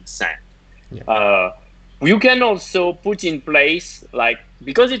you in sand. Yeah. You can also put in place, like,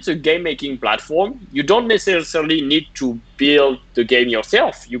 because it's a game making platform, you don't necessarily need to build the game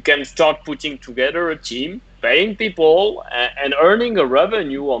yourself. You can start putting together a team, paying people, and earning a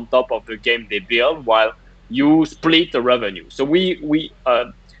revenue on top of the game they build while you split the revenue. So we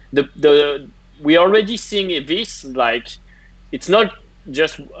already seeing this, like, it's not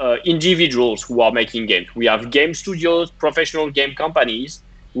just individuals who are making games. We have game studios, professional game companies.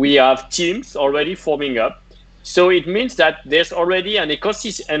 We have teams already forming up. So it means that there's already an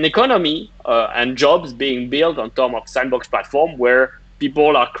ecosystem, an economy, and jobs being built on top of Sandbox platform, where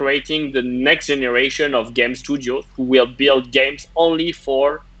people are creating the next generation of game studios who will build games only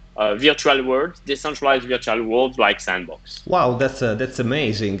for virtual worlds, decentralized virtual worlds like Sandbox. Wow, that's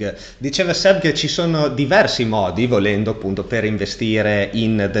amazing. Diceva Seb che ci sono diversi modi, volendo appunto, per investire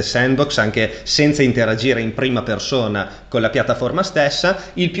in The Sandbox, anche senza interagire in prima persona con la piattaforma stessa.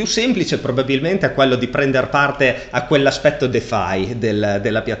 Il più semplice probabilmente è quello di prendere parte a quell'aspetto DeFi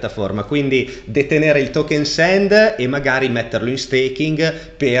della piattaforma, quindi detenere il token Sand e magari metterlo in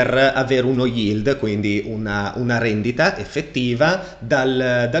staking per avere uno yield, quindi una rendita effettiva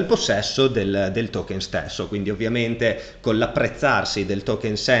dal possesso del token stesso. Quindi ovviamente con l'apprezzarsi del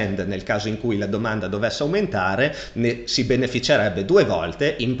token Sand, nel caso in cui la domanda dovesse aumentare, ne si beneficerebbe due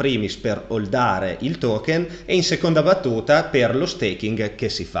volte: in primis per holdare il token e in seconda battuta per lo staking che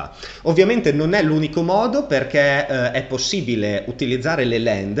si fa. Ovviamente non è l'unico modo, perché è possibile utilizzare le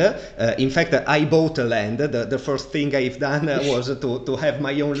land. In fact, I bought a land. The first thing I've done was to have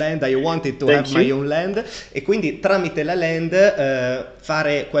my own land. I wanted to have my own land, e quindi tramite la land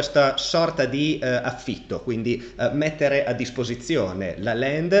fare questa sorta di affitto, quindi mettere a disposizione la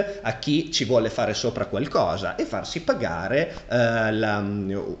land a chi ci vuole fare sopra qualcosa e farsi pagare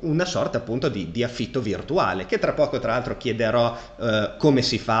una sorta appunto di affitto virtuale, che tra poco tra l'altro chiederò come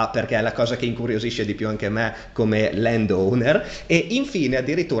si fa, perché è la cosa che incuriosisce di più anche me come landowner. E infine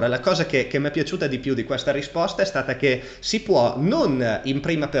addirittura la cosa che mi è piaciuta di più di questa risposta è stata che si può non in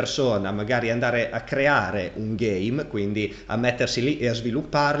prima persona magari andare a creare un game, quindi a mettersi lì e a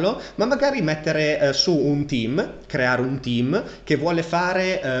svilupparlo, ma magari mettere su un team, creare un team che vuole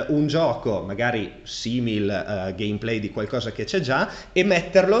fare un gioco magari simil gameplay di qualcosa che c'è già, e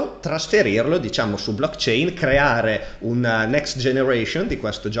metterlo, trasferirlo diciamo su blockchain, creare una next generation di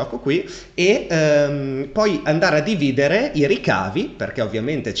questo gioco qui, e poi andare a dividere i ricavi, perché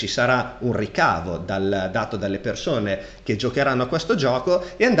ovviamente ci sarà un ricavo dato dalle persone che giocheranno a questo gioco,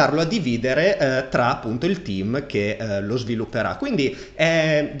 e andarlo a dividere tra appunto il team che lo svilupperà. Quindi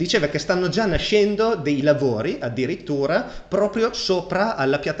diceva che stanno già nascendo dei lavori addirittura proprio sopra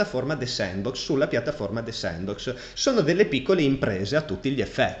alla piattaforma The Sandbox, sulla piattaforma The Sandbox. Sono delle piccole imprese a tutti gli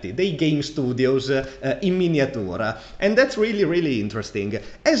effetti, dei game studios in miniatura, and that's really really interesting.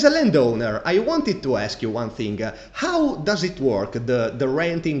 As a landowner, I wanted to ask you one thing: how does it work, the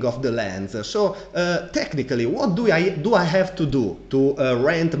renting of the lands? So technically, what do I have to do to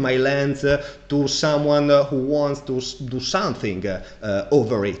rent my lands to someone who wants to do something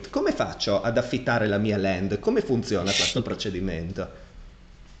over it? Come faccio ad affittare la mia land? Come funziona questo procedimento?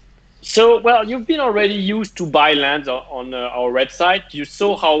 So, well, you've been already used to buy land on our website. You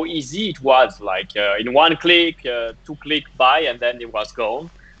saw how easy it was, like in one click, two click buy, and then it was gone.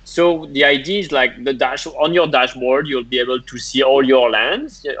 So the idea is, like, on your dashboard, you'll be able to see all your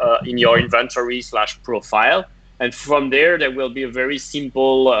lands in your inventory / profile. And from there will be a very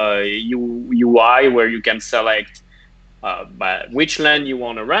simple UI where you can select which land you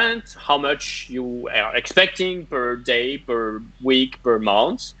want to rent, how much you are expecting per day, per week, per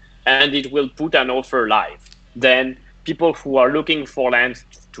month, and it will put an offer live. Then people who are looking for land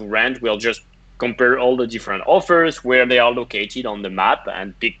to rent will just compare all the different offers, where they are located on the map,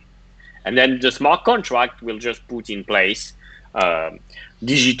 and pick. And then the smart contract will just put in place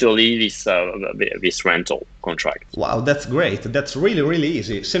digitally this rental contract. Wow, that's great, that's really really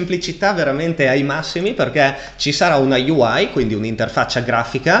easy. Semplicità veramente ai massimi, perché ci sarà una UI, quindi un'interfaccia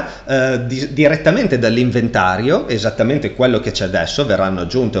grafica direttamente dall'inventario, esattamente quello che c'è adesso. Verranno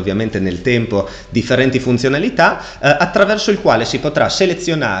aggiunte ovviamente nel tempo differenti funzionalità, attraverso il quale si potrà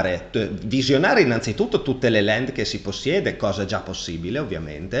selezionare, visionare innanzitutto tutte le land che si possiede, cosa già possibile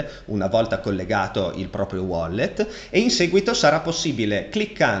ovviamente una volta collegato il proprio wallet, e in seguito sarà possibile,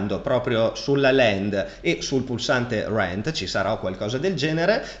 cliccando proprio sulla land e sul pulsante rent, ci sarà qualcosa del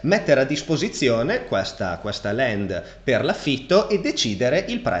genere, mettere a disposizione questa land per l'affitto e decidere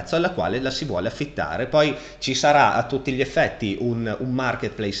il prezzo alla quale la si vuole affittare. Poi ci sarà a tutti gli effetti un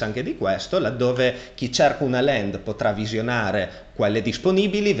marketplace anche di questo, laddove chi cerca una land potrà visionare quelle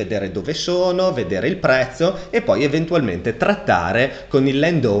disponibili, vedere dove sono, vedere il prezzo e poi eventualmente trattare con il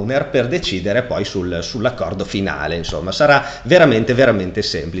landowner per decidere poi sull'accordo finale. Insomma, sarà veramente veramente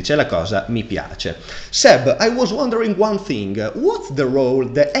semplice, la cosa mi piace. Seb, I was wondering one thing, what's the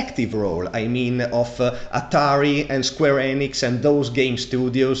role, the active role, I mean, of Atari and Square Enix and those game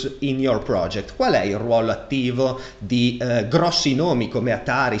studios in your project? Qual è il ruolo attivo di grossi nomi come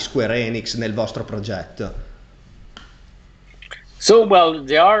Atari, Square Enix nel vostro progetto? So, well,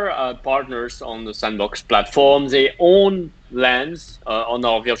 they are partners on the Sandbox platform. They own lands on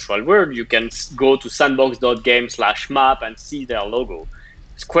our virtual world. You can go to sandbox.game/map and see their logo.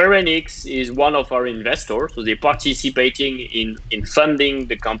 Square Enix is one of our investors, so they're participating in funding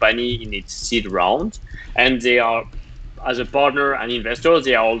the company in its seed round. And they are, as a partner and investor,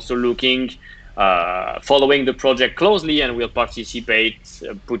 they are also looking, following the project closely, and will participate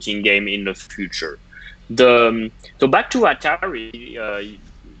putting game in the future. So back to Atari,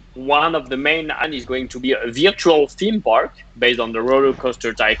 one of the main is going to be a virtual theme park based on the Roller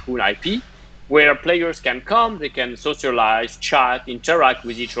Coaster Tycoon IP, where players can come, they can socialize, chat, interact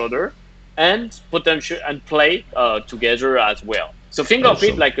with each other, and play together as well. So think of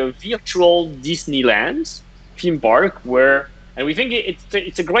it like a virtual Disneyland theme park, and we think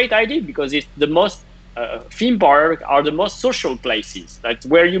it's a great idea because it's the most theme park are the most social places. That's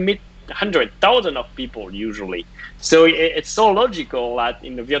where you meet 100,000 of people usually. So it's so logical that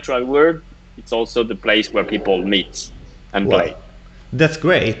in the virtual world, it's also the place where people meet and play. That's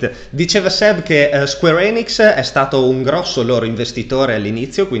great. Diceva Seb che Square Enix è stato un grosso loro investitore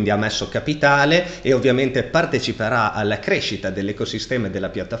all'inizio, quindi ha messo capitale e ovviamente parteciperà alla crescita dell'ecosistema e della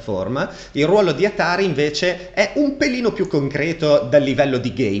piattaforma. Il ruolo di Atari invece è un pelino più concreto dal livello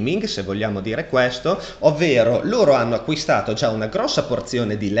di gaming, se vogliamo dire questo, ovvero loro hanno acquistato già una grossa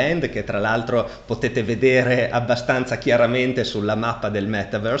porzione di land che tra l'altro potete vedere abbastanza chiaramente sulla mappa del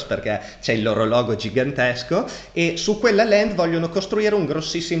Metaverse perché c'è il loro logo gigantesco, e su quella land vogliono costruire un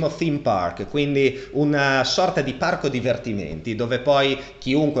grossissimo theme park, quindi una sorta di parco divertimenti dove poi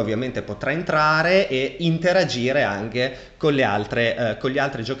chiunque ovviamente potrà entrare e interagire anche con gli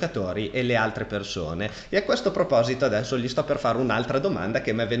altri giocatori e le altre persone. E a questo proposito adesso gli sto per fare un'altra domanda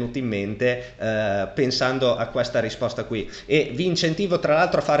che mi è venuta in mente pensando a questa risposta qui, e vi incentivo tra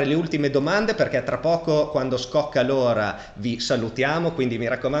l'altro a fare le ultime domande perché tra poco, quando scocca l'ora, vi salutiamo, quindi mi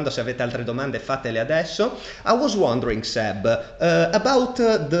raccomando, se avete altre domande fatele adesso. I was wondering, Seb, about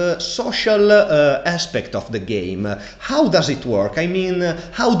the social aspect of the game. How does it work? I mean,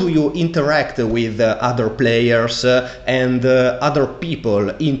 how do you interact with other players and other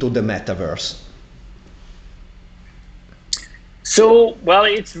people into the metaverse? So, well,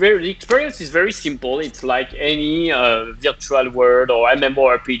 the experience is very simple. It's like any virtual world or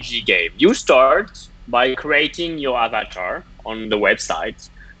MMORPG game. You start by creating your avatar on the website.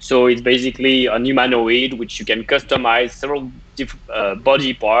 So it's basically an humanoid which you can customize several different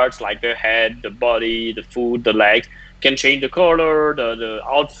body parts like the head, the body, the foot, the legs. You can change the color, the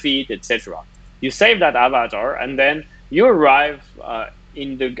outfit, etc. You save that avatar, and then you arrive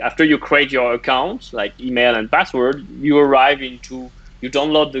after you create your account, like email and password. You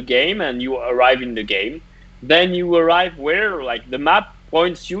download the game and you arrive in the game. Then you arrive where, like, the map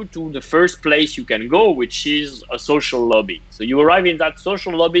points you to the first place you can go, which is a social lobby. So you arrive in that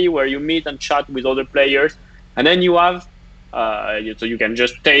social lobby where you meet and chat with other players, and then you have so you can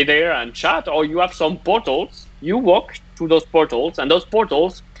just stay there and chat, or you have some portals. You walk to those portals, and those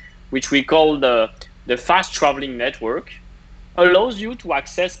portals, which we call the fast traveling network, allows you to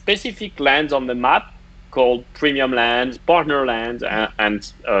access specific lands on the map called premium lands, partner lands,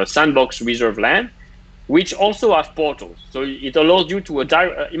 and sandbox reserve land, which also have portals. So it allows you to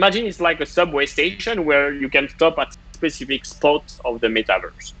imagine it's like a subway station where you can stop at specific spots of the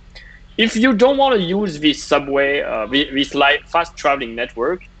metaverse. If you don't want to use this subway, this fast traveling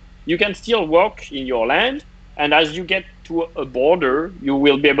network, you can still walk in your land, and as you get to a border, you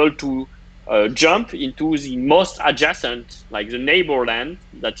will be able to jump into the most adjacent, like the neighbor land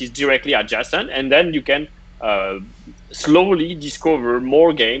that is directly adjacent, and then you can slowly discover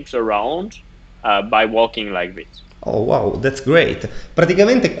more games around by walking like this. Oh wow, that's great.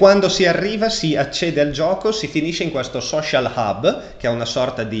 Praticamente quando si arriva si accede al gioco, si finisce in questo social hub, che è una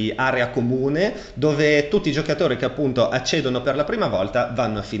sorta di area comune dove tutti i giocatori che appunto accedono per la prima volta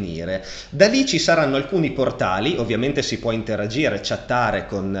vanno a finire. Da lì ci saranno alcuni portali, ovviamente si può interagire, chattare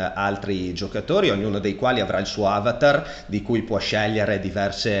con altri giocatori, ognuno dei quali avrà il suo avatar di cui può scegliere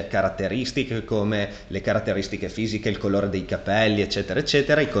diverse caratteristiche come le caratteristiche fisiche, il colore dei capelli, eccetera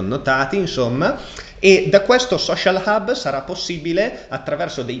eccetera, i connotati insomma. E da questo social hub sarà possibile,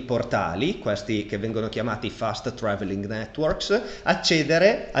 attraverso dei portali, questi che vengono chiamati fast traveling networks,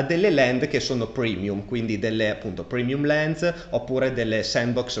 accedere a delle land che sono premium, quindi delle appunto premium lands oppure delle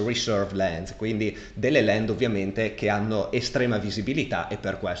sandbox reserve lands, quindi delle land ovviamente che hanno estrema visibilità e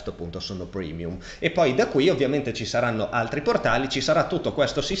per questo appunto sono premium. E poi da qui ovviamente ci saranno altri portali, ci sarà tutto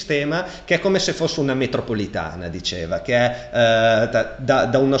questo sistema che è come se fosse una metropolitana, diceva, che è,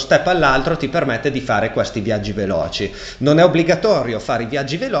 da uno step all'altro ti permette di fare questi viaggi veloci. Non è obbligatorio fare i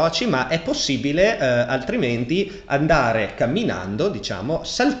viaggi veloci, ma è possibile altrimenti andare camminando, diciamo,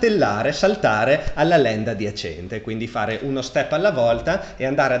 saltare alla land adiacente, quindi fare uno step alla volta e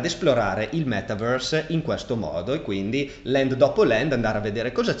andare ad esplorare il metaverse in questo modo, e quindi land dopo land andare a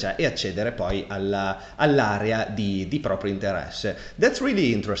vedere cosa c'è e accedere poi all'area di proprio interesse. That's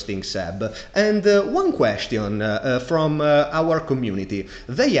really interesting, Seb. And one question from our community.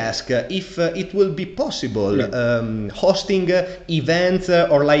 They ask if it will be possible hosting events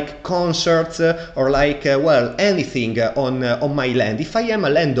or like concerts or like well anything on my land. If I am a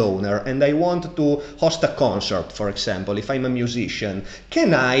landowner and I want to host a concert, for example, if I'm a musician,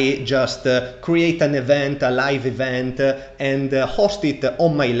 can I just create an event, a live event, and host it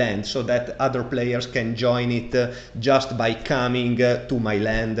on my land so that other players can join it just by coming to my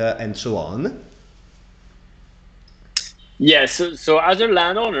land and so on? Yes, so as a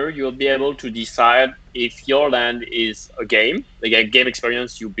landowner, you'll be able to decide if your land is a game, like a game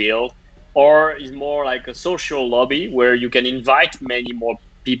experience you build, or is more like a social lobby where you can invite many more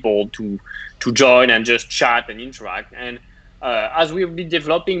people to join and just chat and interact. And as we'll be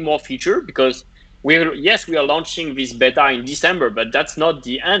developing more feature, because we are launching this beta in December, but that's not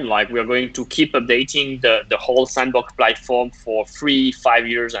the end. Like, we are going to keep updating the whole Sandbox platform for 3-5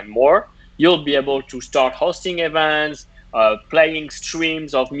 years and more. You'll be able to start hosting events, playing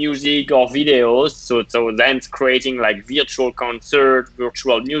streams of music or videos. So then creating like virtual concert,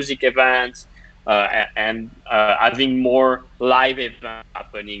 virtual music events, and having more live events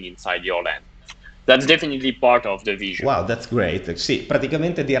happening inside your land. That's definitely part of the vision. Wow, that's great. Sì,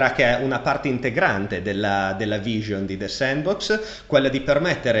 praticamente dirà che è una parte integrante della vision di The Sandbox, quella di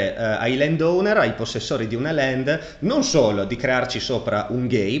permettere ai landowner, ai possessori di una land, non solo di crearci sopra un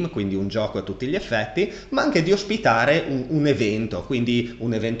game, quindi un gioco a tutti gli effetti, ma anche di ospitare un evento, quindi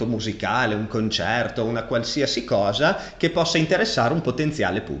un evento musicale, un concerto, una qualsiasi cosa che possa interessare un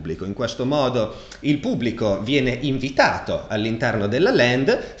potenziale pubblico. In questo modo il pubblico viene invitato all'interno della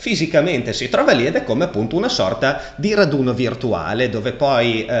land, fisicamente si trova lì ed è come appunto una sorta di raduno virtuale dove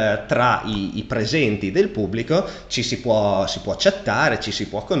poi tra i presenti del pubblico ci si può chattare, ci si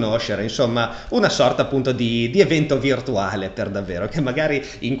può conoscere, insomma una sorta appunto di evento virtuale per davvero, che magari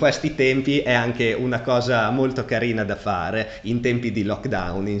in questi tempi è anche una cosa molto carina da fare in tempi di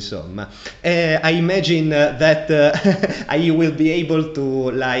lockdown, insomma. I imagine that I will be able to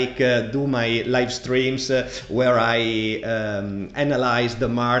like do my live streams where I analyze the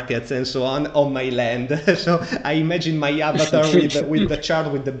markets and so on my land. So I imagine my avatar with the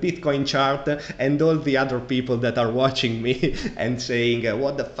chart, with the Bitcoin chart, and all the other people that are watching me and saying,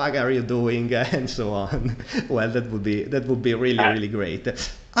 "What the fuck are you doing?" and so on. Well, that would be really great.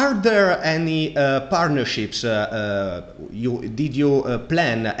 Are there any partnerships? Did you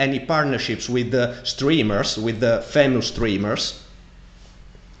plan any partnerships with the streamers, with the famous streamers?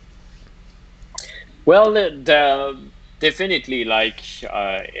 Well, definitely, like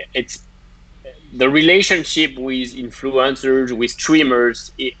it's the relationship with influencers, with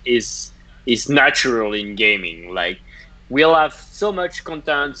streamers is natural in gaming. Like, we'll have so much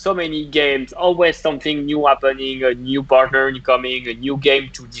content, so many games, always something new happening, a new partner coming, a new game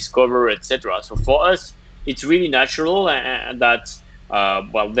to discover, etc. So for us, it's really natural, and that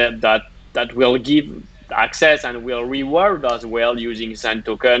will give access and will reward as well using Sand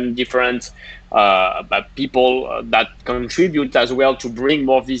token, different people that contribute as well to bring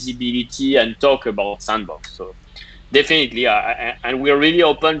more visibility and talk about Sandbox. So definitely, and we're really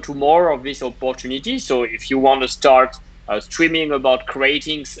open to more of this opportunity. So if you want to start streaming about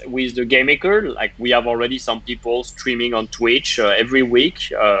creating with the game maker, like we have already some people streaming on Twitch every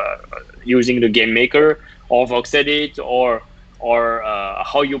week using the game maker or Vox Edit, or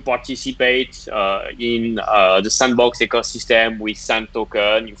how you participate in the Sandbox ecosystem with Sand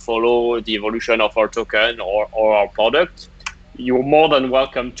token, you follow the evolution of our token or our product, you're more than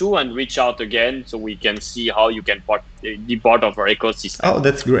welcome to, and reach out again so we can see how you can be part of our ecosystem. Oh,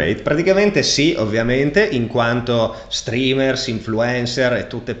 that's great. Praticamente sì, ovviamente, in quanto streamers, influencer e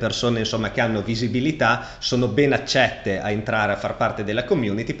tutte persone insomma che hanno visibilità sono ben accette a entrare a far parte della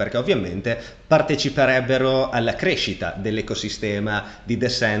community, perché ovviamente parteciperebbero alla crescita dell'ecosistema di The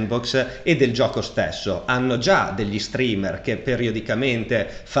Sandbox e del gioco stesso. Hanno già degli streamer che periodicamente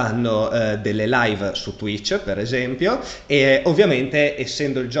fanno delle live su Twitch, per esempio, e ovviamente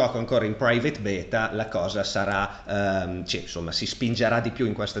essendo il gioco ancora in private beta la cosa sarà insomma si spingerà di più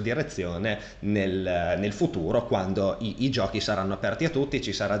in questa direzione nel futuro, quando i giochi saranno aperti a tutti,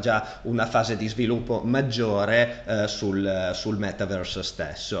 ci sarà già una fase di sviluppo maggiore sul metaverse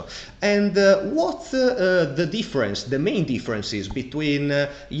stesso. And what's the difference, the main differences between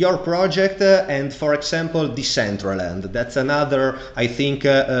your project and, for example, Decentraland? That's another, I think,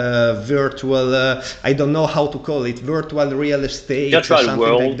 virtual, I don't know how to call it, virtual real estate or something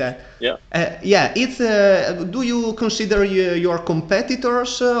world. like that. Yeah. Yeah, it's. Do you consider your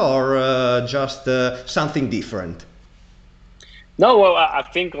competitors or just something different? No, well, I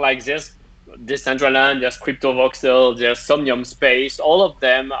think like there's Decentraland, there's CryptoVoxel, there's Somnium Space. All of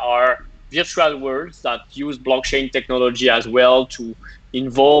them are virtual worlds that use blockchain technology as well to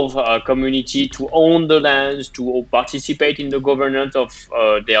involve a community, to own the lands, to participate in the governance of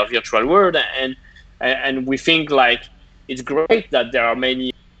their virtual world, and we think like it's great that there are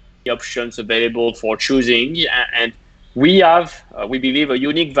many options available for choosing, and we have, we believe, a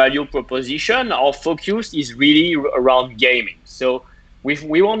unique value proposition. Our focus is really around gaming. So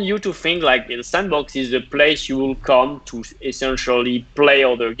we want you to think like the Sandbox is the place you will come to essentially play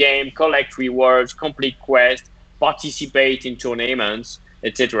other games, collect rewards, complete quests, participate in tournaments,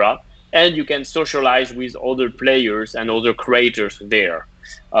 etc. And you can socialize with other players and other creators there.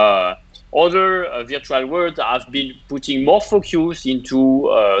 Other virtual worlds have been putting more focus into,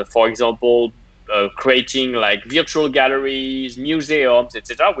 for example, creating like virtual galleries, museums,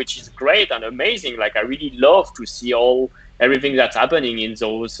 etc., which is great and amazing. Like I really love to see everything that's happening in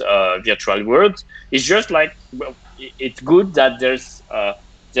those virtual worlds. It's just like, well, it's good that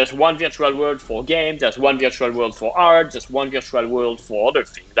there's one virtual world for games, there's one virtual world for art, there's one virtual world for other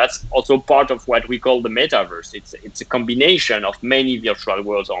things. That's also part of what we call the metaverse. It's a combination of many virtual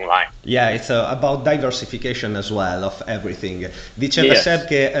worlds online. Yeah, it's about diversification as well of everything. Diceva Yes. Seb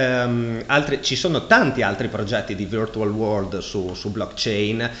che ci sono tanti altri progetti di virtual world su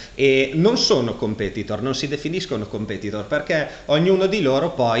blockchain e non sono competitor, non si definiscono competitor, perché ognuno di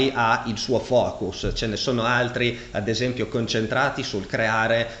loro poi ha il suo focus. Ce ne sono altri, ad esempio, concentrati sul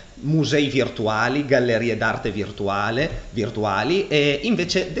creare musei virtuali, gallerie d'arte virtuali, e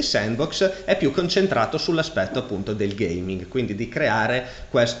invece The Sandbox è più concentrato sull'aspetto appunto del gaming, quindi di creare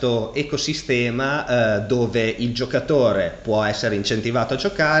questo ecosistema dove il giocatore può essere incentivato a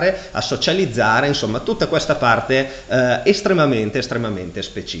giocare, a socializzare, insomma tutta questa parte estremamente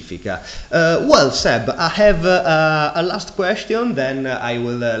specifica. Well, Seb, I have a last question, then I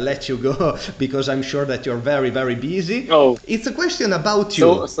will let you go because I'm sure that you're very busy. Oh. It's a question about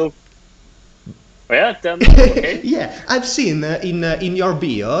you. Yeah, tell me. Okay. Yeah, I've seen in your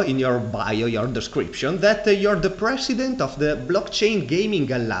bio, your description, that you're the president of the Blockchain Gaming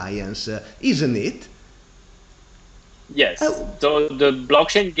Alliance, isn't it? Yes. So the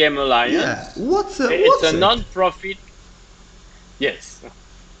Blockchain Game Alliance. Yeah. What's it's a it? non-profit. Yes.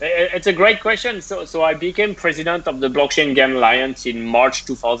 It's a great question. So I became president of the Blockchain Game Alliance in March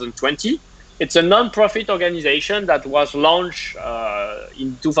 2020. It's a non-profit organization that was launched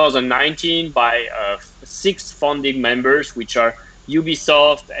in 2019 by 6 founding members, which are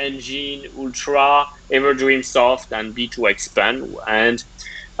Ubisoft, Engine, Ultra, Everdreamsoft, and B2Expand. And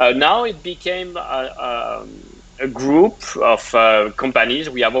now it became a group of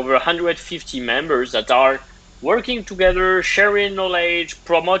companies. We have over 150 members that are working together, sharing knowledge,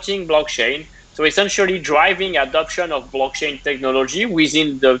 promoting blockchain. So essentially driving adoption of blockchain technology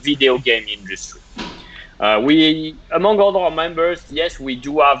within the video game industry. We, among other members, yes, we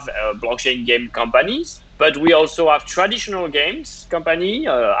do have blockchain game companies, but we also have traditional games company,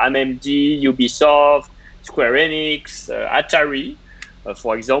 MMD, Ubisoft, Square Enix, Atari,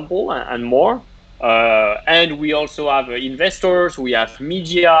 for example, and more. And we also have investors, we have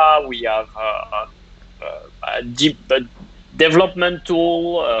media, we have development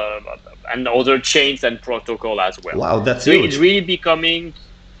tool, and other chains and protocol as well. Wow, that's so huge. It's really becoming,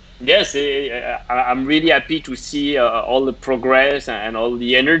 yes, I'm really happy to see all the progress and all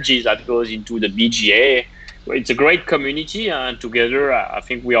the energy that goes into the BGA. it's a great community, and together I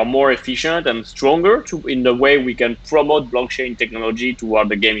think we are more efficient and stronger in the way we can promote blockchain technology toward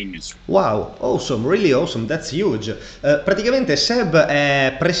the game industry. Wow, awesome, really awesome, that's huge. Praticamente Seb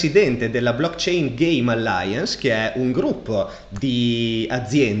è presidente della Blockchain Game Alliance, che è un gruppo di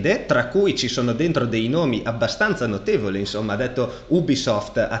aziende, tra cui ci sono dentro dei nomi abbastanza notevoli, insomma, ha detto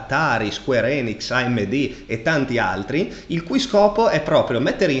Ubisoft, Atari, Square Enix, AMD e tanti altri, il cui scopo è proprio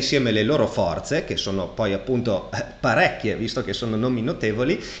mettere insieme le loro forze, che sono poi appunto parecchie, visto che sono nomi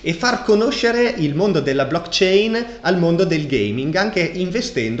notevoli, e far conoscere il mondo della blockchain al mondo del gaming, anche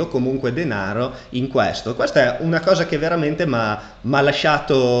investendo comunque denaro in questo. Questa è una cosa che veramente mi ha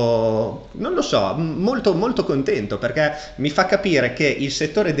lasciato, non lo so, molto molto contento, perché mi fa capire che il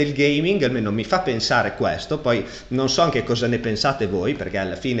settore del gaming, almeno mi fa pensare questo, poi non so anche cosa ne pensate voi, perché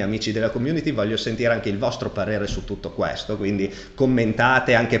alla fine, amici della community, voglio sentire anche il vostro parere su tutto questo, quindi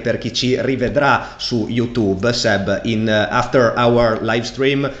commentate anche per chi ci rivedrà su YouTube. Seb, after our live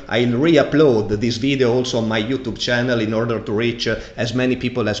stream I'll re-upload this video also on my YouTube channel in order to reach as many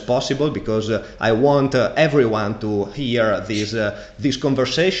people as possible, because I want everyone to hear this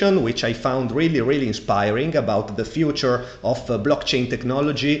conversation, which I found really inspiring, about the future of blockchain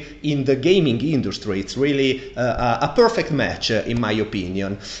technology in the gaming industry. It's really a perfect match in my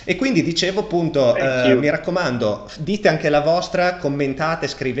opinion. E quindi dicevo appunto, mi raccomando, dite anche la vostra, commentate,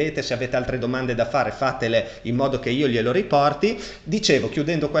 scrivete, se avete altre domande da fare fatele in modo che io glielo riporti. Dicevo,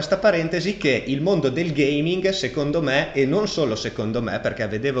 chiudendo questa parentesi, che il mondo del gaming, secondo me, e non solo secondo me, perché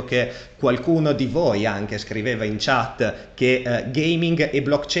vedevo che qualcuno di voi anche scriveva in chat che gaming e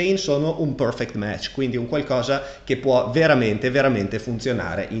blockchain sono un perfect match, quindi un qualcosa che può veramente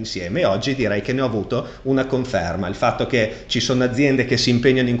funzionare insieme. E oggi direi che ne ho avuto una conferma, il fatto che ci sono aziende che si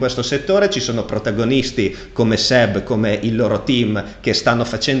impegnano in questo settore, ci sono protagonisti come Seb, come il loro team, che stanno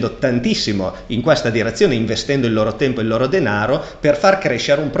facendo tantissimo in questa direzione, investendo il loro tempo e il loro denaro per far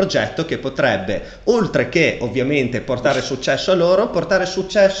crescere un progetto che potrebbe, oltre che ovviamente portare successo a loro, portare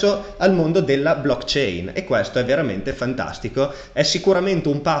successo al mondo della blockchain. E questo è veramente fantastico, è sicuramente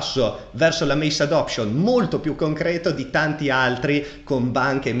un passo verso la mass adoption molto più concreto di tanti altri, con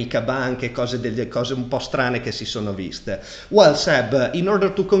banche, mica banche, cose un po' strane che si sono viste. Well, Seb, in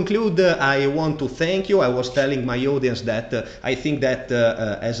order to conclude, I want to thank you. I was telling my audience that I think that,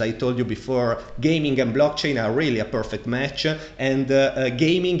 as I told you before, gaming and blockchain are really a perfect match, and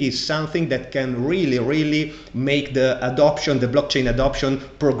gaming is something that can really make the blockchain adoption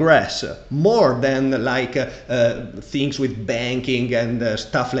progress more than like things with banking and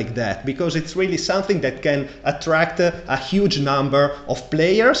stuff like that, because it's really something that can attract a huge number of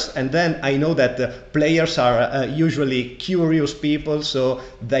players. And then I know that players are usually curious people, so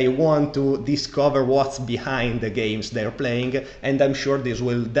they want to discover what's behind the games they're playing, and I'm sure this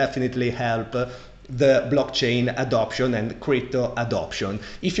will definitely help the blockchain adoption and crypto adoption.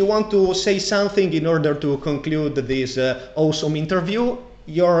 If you want to say something in order to conclude this awesome interview,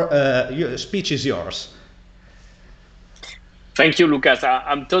 your speech is yours. Thank you, Lucas.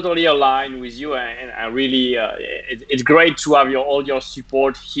 I'm totally aligned with you, and I really, it's great to have all your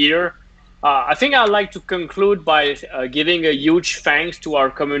support here. I think I'd like to conclude by giving a huge thanks to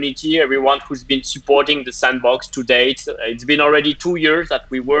our community, everyone who's been supporting the Sandbox to date. It's been already 2 years that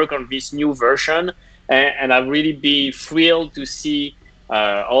we work on this new version, and I've really been thrilled to see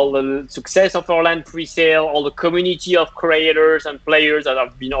all the success of our land pre-sale, all the community of creators and players that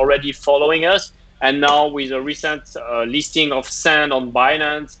have been already following us. And now with a recent listing of Sand on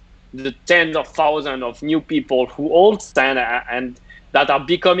Binance, the tens of thousands of new people who hold Sand and that are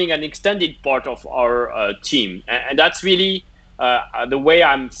becoming an extended part of our team. And that's really the way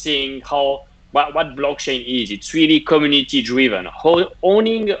I'm seeing what blockchain is. It's really community driven.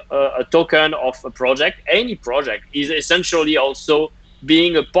 Owning a token of a project, any project, is essentially also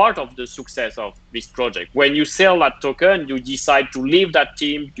being a part of the success of this project. When you sell that token, you decide to leave that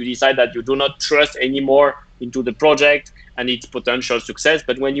team, you decide that you do not trust anymore into the project and its potential success.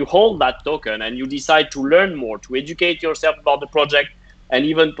 But when you hold that token and you decide to learn more, to educate yourself about the project, and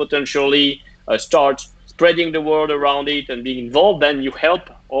even potentially start spreading the word around it and being involved, then you help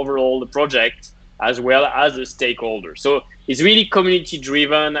overall the project as well as the stakeholders. So it's really community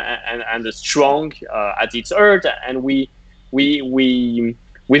driven and strong at its heart. And we've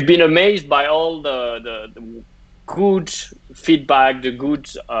been amazed by all the good feedback, the good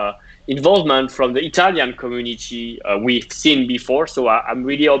involvement from the Italian community we've seen before. So I'm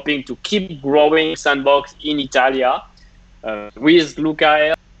really hoping to keep growing Sandbox in Italia with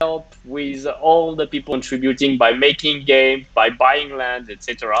Luca help, with all the people contributing by making games, by buying land,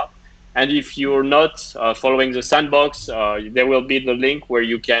 etc. And if you're not following the Sandbox, there will be the link where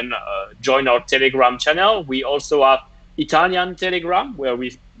you can join our Telegram channel. We also have Italian Telegram,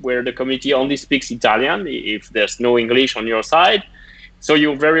 where the community only speaks Italian if there's no English on your side. So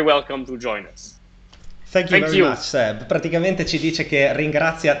you're very welcome to join us. Thank you very much, Seb. Praticamente ci dice che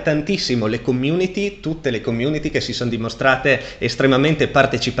ringrazia tantissimo le community, tutte le community che si sono dimostrate estremamente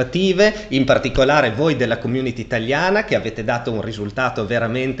partecipative, in particolare voi della community italiana che avete dato un risultato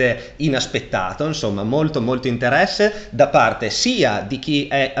veramente inaspettato, insomma molto molto interesse da parte sia di chi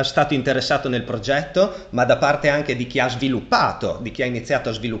è stato interessato nel progetto, ma da parte anche di chi ha sviluppato, di chi ha iniziato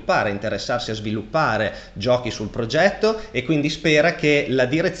a sviluppare, interessarsi a sviluppare giochi sul progetto, e quindi spera che la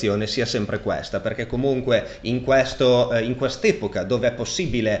direzione sia sempre questa, perché comunque in quest'epoca dove è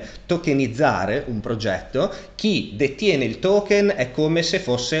possibile tokenizzare un progetto, chi detiene il token è come se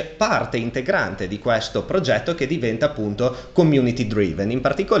fosse parte integrante di questo progetto che diventa appunto community driven, in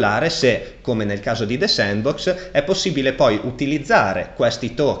particolare se, come nel caso di The Sandbox, è possibile poi utilizzare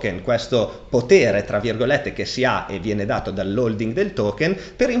questi token, questo potere tra virgolette che si ha e viene dato dall'holding del token,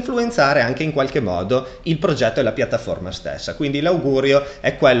 per influenzare anche in qualche modo il progetto e la piattaforma stessa. Quindi l'augurio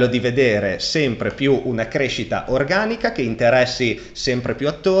è quello di vedere sempre più una crescita organica che interessi sempre più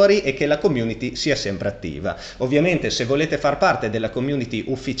attori e che la community sia sempre attiva. Ovviamente se volete far parte della community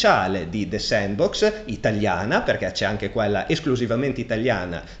ufficiale di The Sandbox italiana, perché c'è anche quella esclusivamente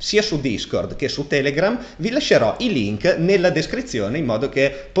italiana sia su Discord che su Telegram, vi lascerò i link nella descrizione in modo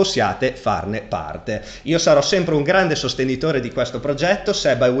che possiate farne parte. Io sarò sempre un grande sostenitore di questo progetto.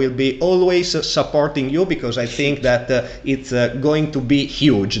 Seb, I will be always supporting you because I think that it's going to be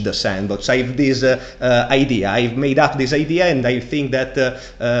huge, The Sandbox. I have this idea. I've made up this idea, and I think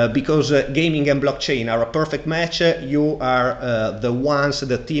that because gaming and blockchain are a perfect match, you are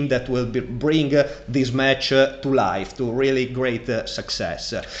the team that will bring this match to life, to really great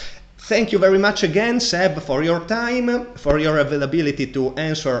success. Thank you very much again, Seb, for your time, for your availability to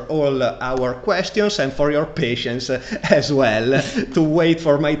answer all our questions, and for your patience as well to wait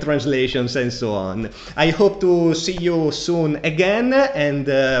for my translations and so on. I hope to see you soon again, and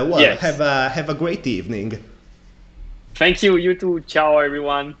yes. have a great evening. Thank you. You too. Ciao,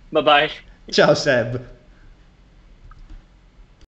 everyone. Bye-bye. Ciao, Seb.